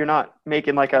it, but you're not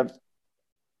making like a.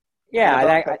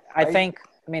 Yeah. I think,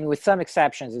 with some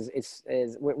exceptions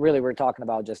is really, we're talking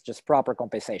about just proper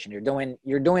compensation.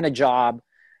 You're doing a job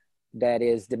that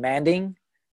is demanding,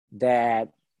 that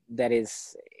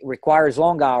requires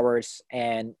long hours,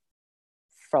 and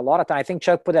for a lot of time, I think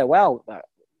Chuck put that well.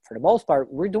 For the most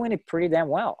part, we're doing it pretty damn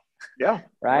well. Yeah.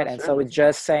 Right. And so it's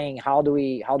just saying, how do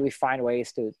we find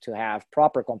ways to have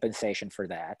proper compensation for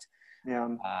that?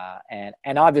 Yeah.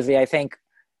 And obviously, I think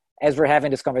as we're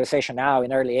having this conversation now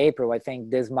in early April, I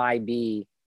think this might be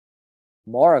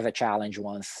more of a challenge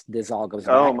once this all goes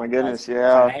back. Oh my goodness.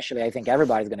 Yeah. Financially, I think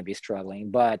everybody's going to be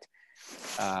struggling, but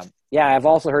I've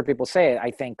also heard people say it.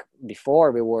 I think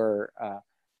before we were,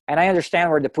 and I understand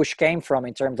where the push came from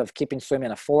in terms of keeping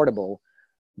swimming affordable,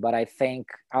 but I think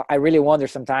I really wonder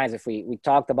sometimes if we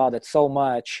talked about it so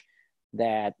much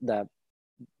that the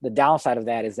downside of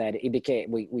that is that it became,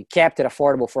 we kept it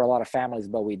affordable for a lot of families,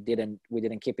 but we didn't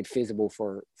keep it feasible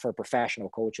for professional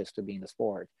coaches to be in the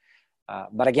sport.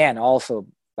 But again, also,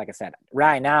 like I said,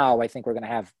 right now, I think we're going to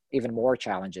have even more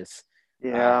challenges.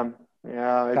 Yeah.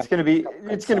 It's going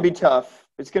to be tough.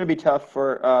 It's going to be tough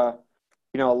for, a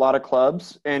lot of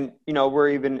clubs. And, we're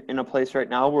even in a place right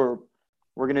now where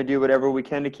we're going to do whatever we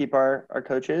can to keep our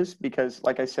coaches, because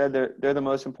like I said, they're the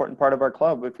most important part of our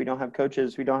club. If we don't have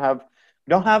coaches, we don't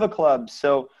have a club.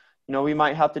 So, we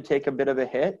might have to take a bit of a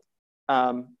hit,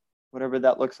 whatever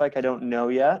that looks like. I don't know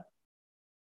yet.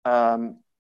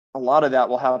 A lot of that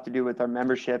will have to do with our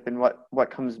membership and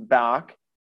what comes back.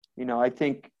 I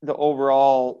think the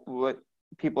overall, what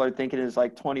people are thinking is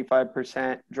like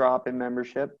 25% drop in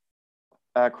membership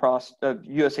across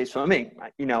USA Swimming,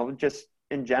 just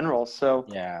in general. So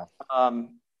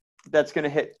that's going to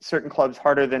hit certain clubs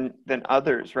harder than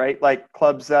others, right? Like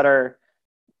clubs that are,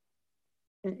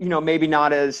 maybe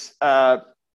not as,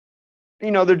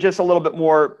 they're just a little bit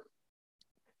more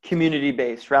community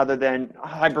based rather than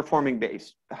high performance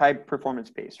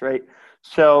based, right?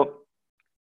 So,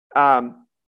 and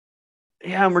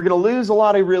we're going to lose a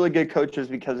lot of really good coaches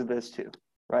because of this too,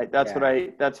 right? That's what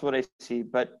I see,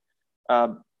 but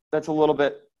that's a little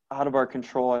bit out of our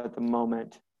control at the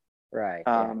moment. Right.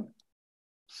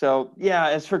 So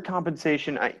as for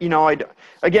compensation,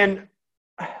 again,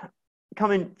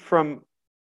 coming from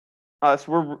us,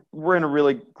 we're in a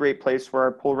really great place where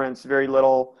our pool rent's very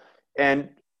little, and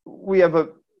we have a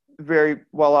very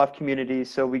well-off community.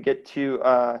 So we get to,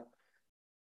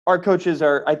 our coaches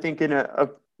are, I think, in a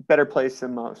better place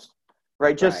than most,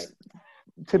 right? Just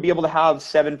to be able to have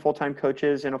 7 full-time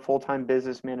coaches and a full-time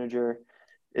business manager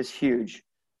is huge.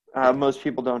 Most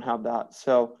people don't have that.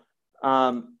 So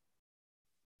now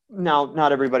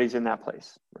not everybody's in that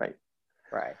place, right?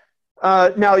 Right.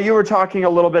 Now you were talking a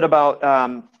little bit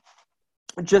about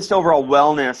just overall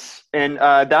wellness, and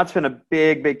that's been a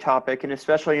big topic, and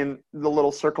especially in the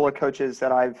little circle of coaches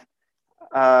that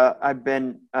I've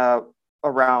been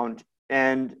around.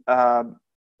 And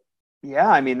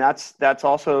that's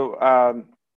also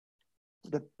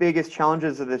the biggest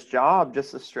challenges of this job,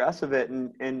 just the stress of it.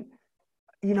 And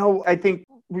I think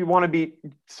we want to be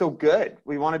so good.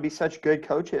 We want to be such good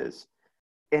coaches.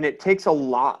 And it takes a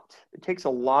lot. It takes a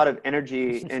lot of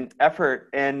energy and effort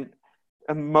and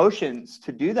emotions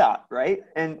to do that, right?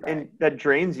 And that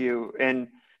drains you. And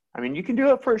you can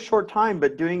do it for a short time,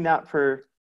 but doing that for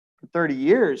 30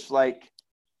 years, like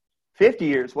 50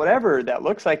 years, whatever that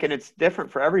looks like, and it's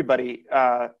different for everybody.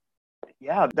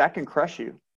 That can crush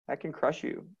you. that can crush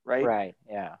you, right? Right.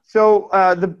 Yeah. So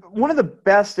one of the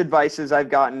best advices I've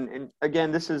gotten, and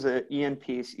again, this is a Ian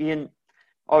piece. Ian,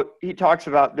 he talks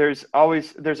about there's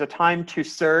a time to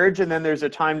surge and then there's a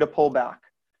time to pull back,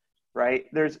 right?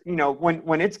 There's,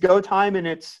 when it's go time and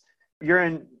you're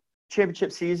in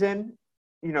championship season,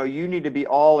 you need to be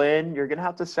all in. You're going to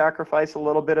have to sacrifice a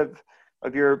little bit of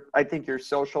I think your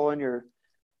social and your,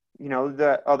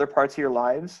 the other parts of your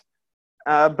lives.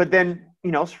 But then,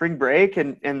 spring break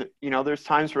and there's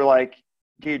times where like,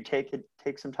 dude, take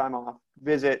some time off,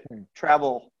 visit,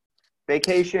 travel,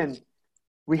 vacation.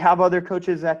 We have other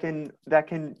coaches that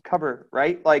can cover,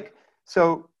 right? Like,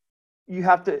 so you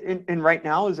have to, and right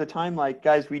now is a time like,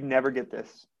 guys, we never get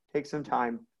this. Take some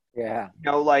time. Yeah.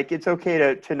 Like it's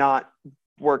okay to not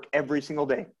work every single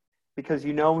day because,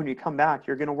 when you come back,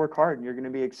 you're going to work hard and you're going to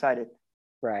be excited.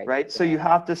 Right. Right. Yeah. So you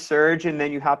have to surge and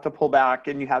then you have to pull back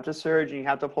and you have to surge and you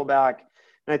have to pull back.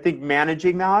 And I think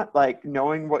managing that, like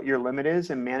knowing what your limit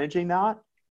is and managing that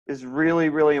is really,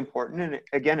 really important. And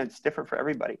again, it's different for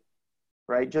everybody.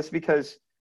 Right. Just because,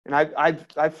 and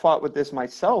I've fought with this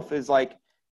myself, is like,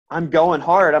 I'm going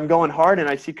hard. And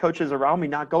I see coaches around me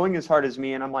not going as hard as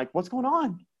me. And I'm like, what's going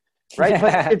on? Right.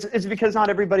 But it's because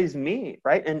not everybody's me.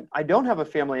 Right. And I don't have a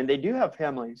family and they do have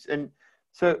families. And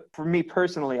so for me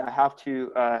personally, I have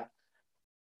to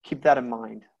keep that in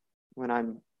mind when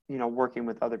I'm, working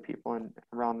with other people and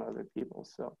around other people.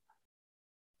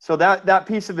 So that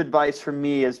piece of advice for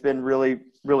me has been really,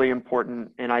 really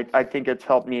important. And I think it's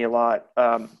helped me a lot.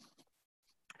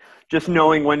 Just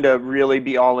knowing when to really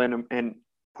be all in and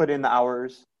put in the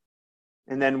hours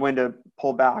and then when to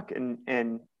pull back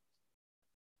and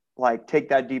like take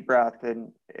that deep breath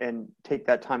and take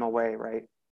that time away. Right.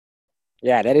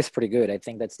 Yeah, that is pretty good. I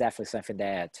think that's definitely something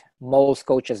that most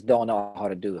coaches don't know how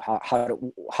to do,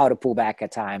 how to pull back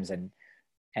at times and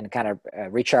kind of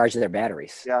recharge their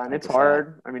batteries. Yeah, and it's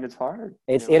hard. I mean, it's hard.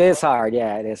 It is hard.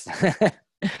 Yeah, it is.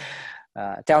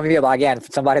 Tell me about, again,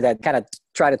 somebody that kind of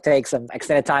try to take some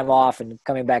extended time off and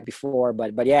coming back before,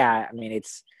 but yeah, I mean,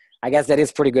 I guess that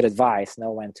is pretty good advice,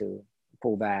 know when to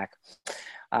pull back.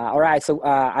 All right, so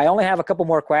I only have a couple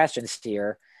more questions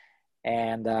here.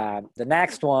 And the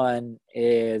next one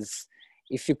is,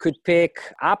 if you could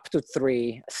pick up to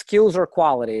 3 skills or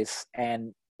qualities,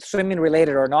 and swimming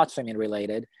related or not swimming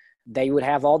related, that you would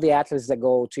have all the athletes that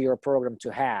go to your program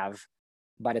to have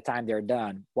by the time they're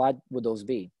done, what would those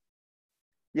be?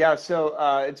 Yeah, so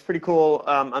it's pretty cool.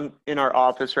 I'm in our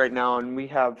office right now, and we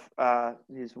have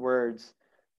these words.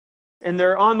 And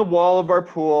they're on the wall of our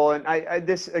pool. And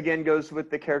this, again, goes with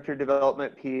the character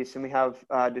development piece. And we have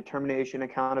determination,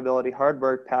 accountability, hard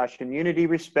work, passion, unity,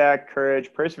 respect,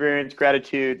 courage, perseverance,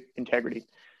 gratitude, integrity.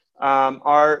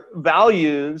 Our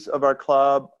values of our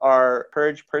club are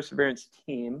courage, perseverance,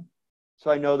 team. So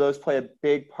I know those play a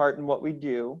big part in what we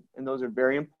do. And those are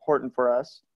very important for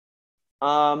us.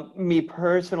 Me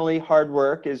personally, hard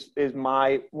work is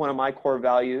one of my core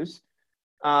values.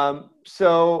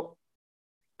 So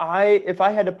if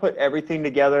I had to put everything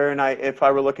together and if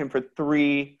I were looking for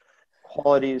 3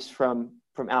 qualities from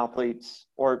athletes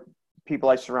or people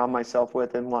I surround myself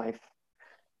with in life,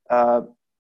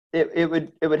 it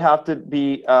would have to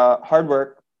be hard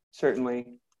work, certainly.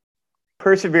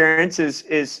 Perseverance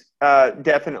is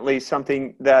definitely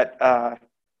something that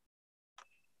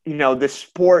the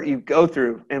sport you go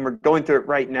through, and we're going through it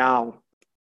right now.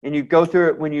 And you go through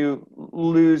it when you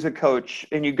lose a coach,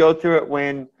 and you go through it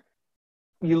when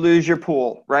you lose your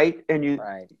pool, right? And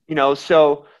right.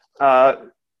 So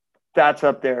that's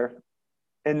up there.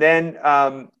 And then,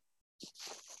 I'm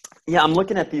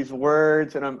looking at these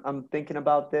words and I'm thinking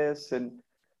about this and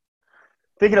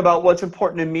thinking about what's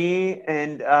important to me.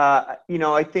 And,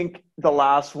 I think the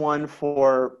last one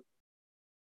for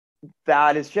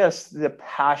that is just the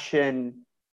passion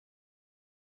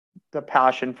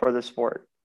for the sport,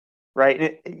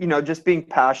 right? And just being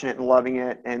passionate and loving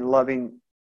it and loving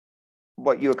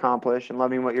what you accomplish and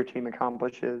loving what your team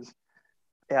accomplishes.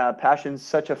 Yeah, passion's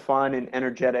such a fun and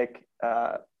energetic,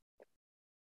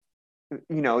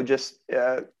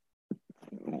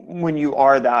 when you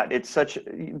are that, it's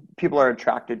people are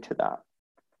attracted to that.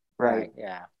 Right.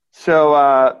 Yeah. So,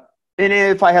 and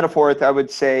if I had a 4th, I would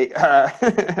say,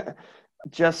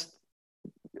 just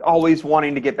always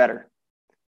wanting to get better,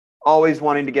 always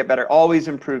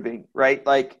improving, right?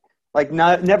 Like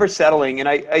never settling. And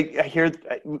I hear,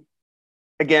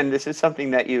 again, this is something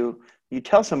that you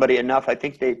tell somebody enough, I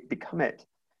think they become it.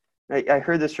 I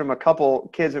heard this from a couple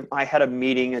kids. I had a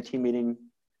team meeting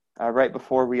right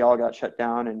before we all got shut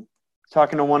down, and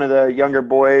talking to one of the younger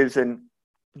boys, and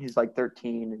he's like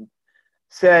 13, and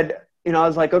said, I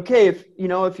was like, okay, if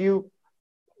you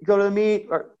go to the meet,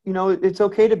 or, it's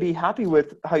okay to be happy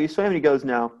with how you swam. And he goes,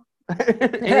 no.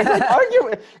 And he's like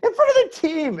arguing in front of the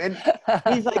team. And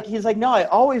he's like, no, I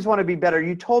always want to be better.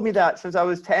 You told me that since I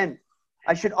was 10.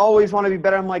 I should always want to be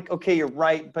better. I'm like, okay, you're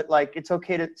right. But like, it's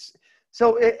okay to,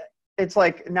 so it's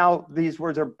like, now these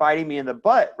words are biting me in the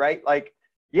butt, right? Like,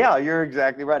 yeah, you're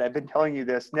exactly right. I've been telling you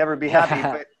this, never be happy.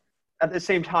 But at the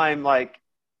same time, like,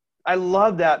 I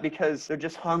love that because they're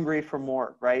just hungry for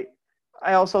more, right?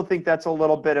 I also think that's a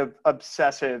little bit of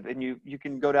obsessive, and you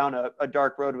can go down a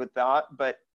dark road with that,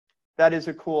 but that is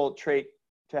a cool trait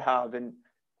to have. And,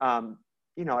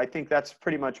 I think that's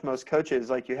pretty much most coaches.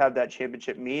 Like, you have that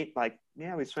championship meet, like,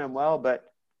 yeah, we swam well,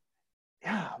 but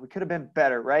yeah, we could have been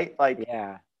better, right? Like,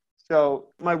 yeah. So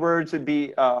my words would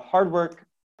be hard work,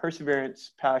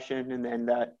 perseverance, passion, and then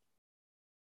that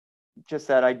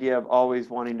idea of always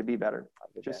wanting to be better,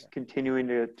 just continuing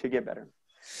to get better.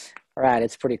 All right.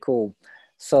 It's pretty cool.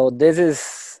 So this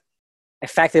is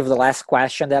effectively the last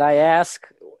question that I ask,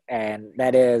 and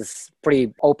that is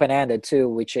pretty open-ended too,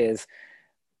 which is,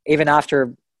 even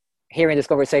after hearing this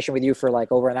conversation with you for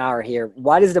like over an hour here,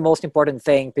 what is the most important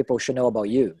thing people should know about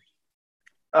you?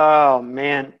 Oh,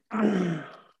 man.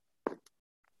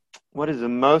 What is the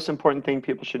most important thing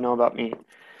people should know about me?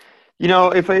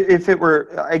 If it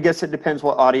were, I guess it depends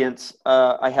what audience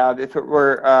I have. If it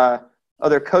were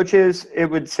other coaches, it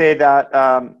would say that,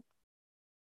 I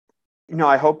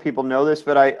hope people know this,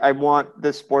 but I want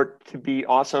this sport to be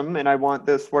awesome, and I want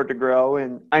this sport to grow,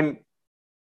 and I'm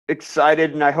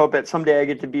excited, and I hope that someday I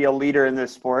get to be a leader in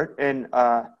this sport, and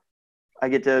I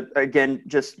get to, again,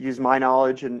 just use my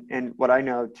knowledge and what I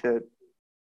know to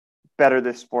better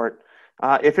this sport.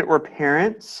 If it were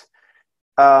parents,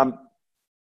 and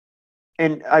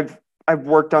I've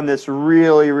worked on this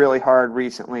really, really hard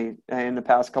recently in the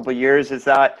past couple of years, is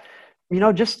that,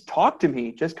 just talk to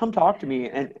me, just come talk to me.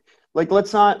 And like,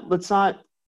 let's not,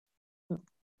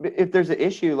 if there's an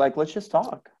issue, like, let's just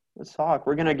talk. Let's talk.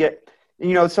 We're going to get,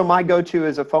 so my go-to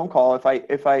is a phone call. If I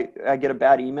get a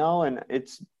bad email, and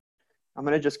I'm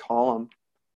going to just call them.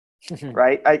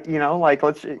 Right.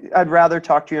 I'd rather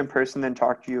talk to you in person than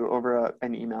talk to you over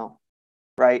an email.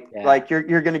 Right. Yeah. Like, you're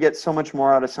going to get so much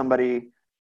more out of somebody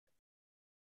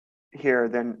here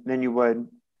than you would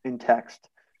in text.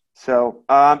 So,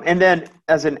 and then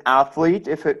as an athlete,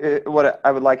 what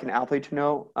I would like an athlete to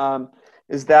know,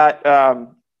 is that,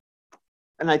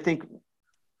 and I think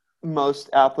most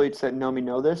athletes that know me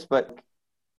know this, but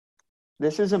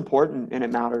this is important, and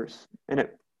it matters, and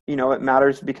it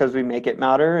matters because we make it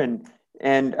matter. And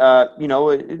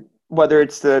whether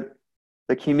it's the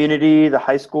community, the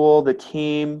high school, the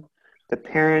team, the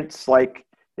parents, like,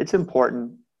 it's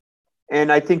important.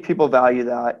 And I think people value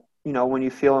that, when you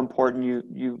feel important,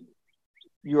 you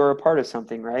are a part of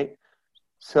something, right?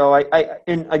 So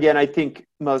and again, I think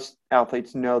most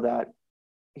athletes know that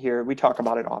here. We talk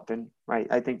about it often, right?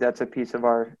 I think that's a piece of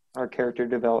our character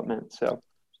development. So,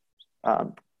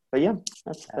 but yeah,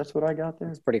 that's what I got there.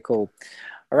 It's pretty cool.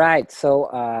 All right.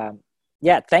 So,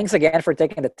 thanks again for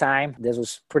taking the time. This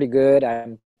was pretty good.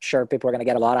 I'm sure people are going to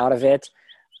get a lot out of it.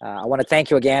 I want to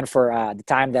thank you again for the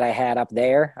time that I had up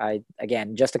there.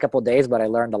 Again, just a couple of days, but I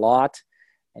learned a lot,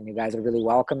 and you guys are really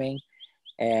welcoming.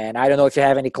 And I don't know if you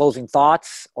have any closing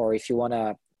thoughts, or if you want to,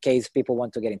 in case people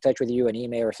want to get in touch with you, an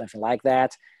email or something like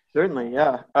that. Certainly,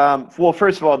 yeah. Well,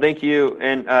 first of all, thank you,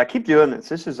 and keep doing this.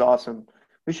 This is awesome.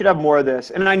 We should have more of this.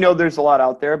 And I know there's a lot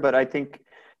out there, but I think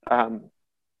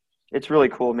it's really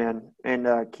cool, man. And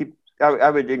I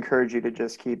would encourage you to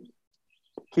just keep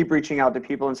reaching out to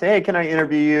people and say, hey, can I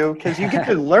interview you? Because you get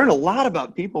to learn a lot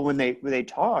about people when they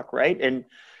talk, right? And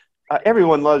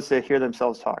everyone loves to hear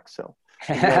themselves talk. So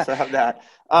we also have that.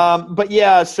 But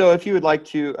yeah, so if you would like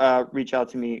to reach out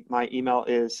to me, my email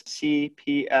is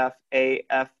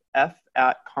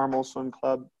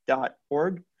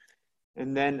cpfaff@carmelswimclub.org.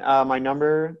 And then my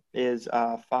number is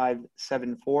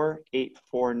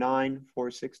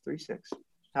 574-849-4636.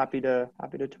 Happy to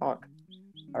talk.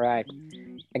 All right.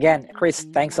 Again, Chris,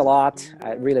 thanks a lot.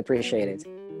 I really appreciate it.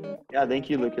 Yeah, thank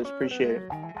you, Lucas. Appreciate it.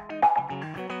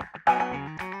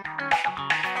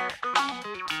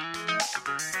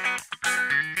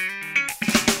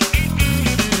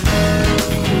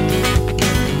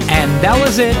 And that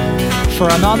was it for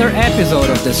another episode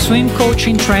of the Swim Coach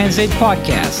in Transit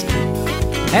podcast.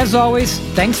 As always,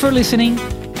 thanks for listening.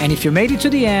 And if you made it to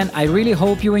the end, I really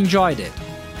hope you enjoyed it.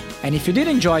 And if you did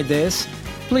enjoy this,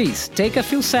 please take a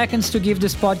few seconds to give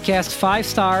this podcast 5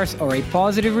 stars or a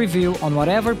positive review on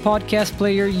whatever podcast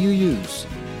player you use.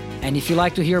 And if you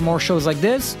like to hear more shows like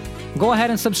this, go ahead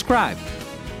and subscribe.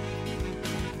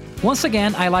 Once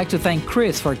again, I'd like to thank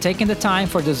Chris for taking the time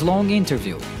for this long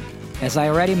interview. As I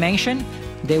already mentioned,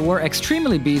 they were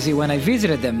extremely busy when I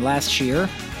visited them last year,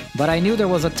 but I knew there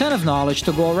was a ton of knowledge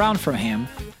to go around from him,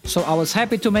 so I was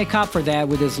happy to make up for that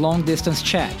with this long-distance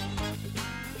chat.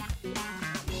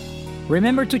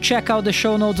 Remember to check out the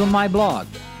show notes on my blog,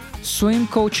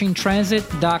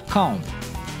 swimcoachintransit.com.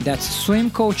 That's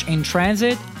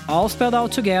swimcoachintransit, all spelled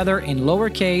out together in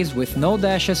lowercase with no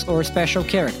dashes or special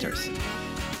characters.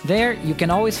 There, you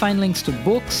can always find links to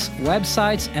books,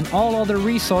 websites, and all other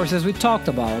resources we talked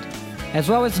about, as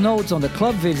well as notes on the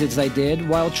club visits I did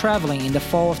while traveling in the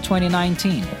fall of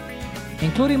 2019,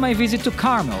 including my visit to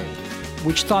Carmel,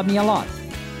 which taught me a lot.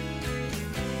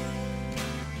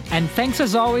 And thanks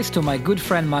as always to my good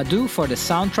friend Madhu for the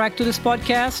soundtrack to this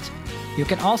podcast. You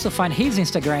can also find his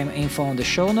Instagram info on the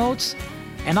show notes,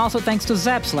 and also thanks to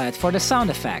Zapslat for the sound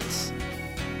effects.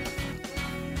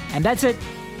 And that's it.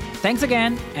 Thanks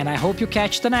again, and I hope you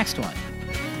catch the next one.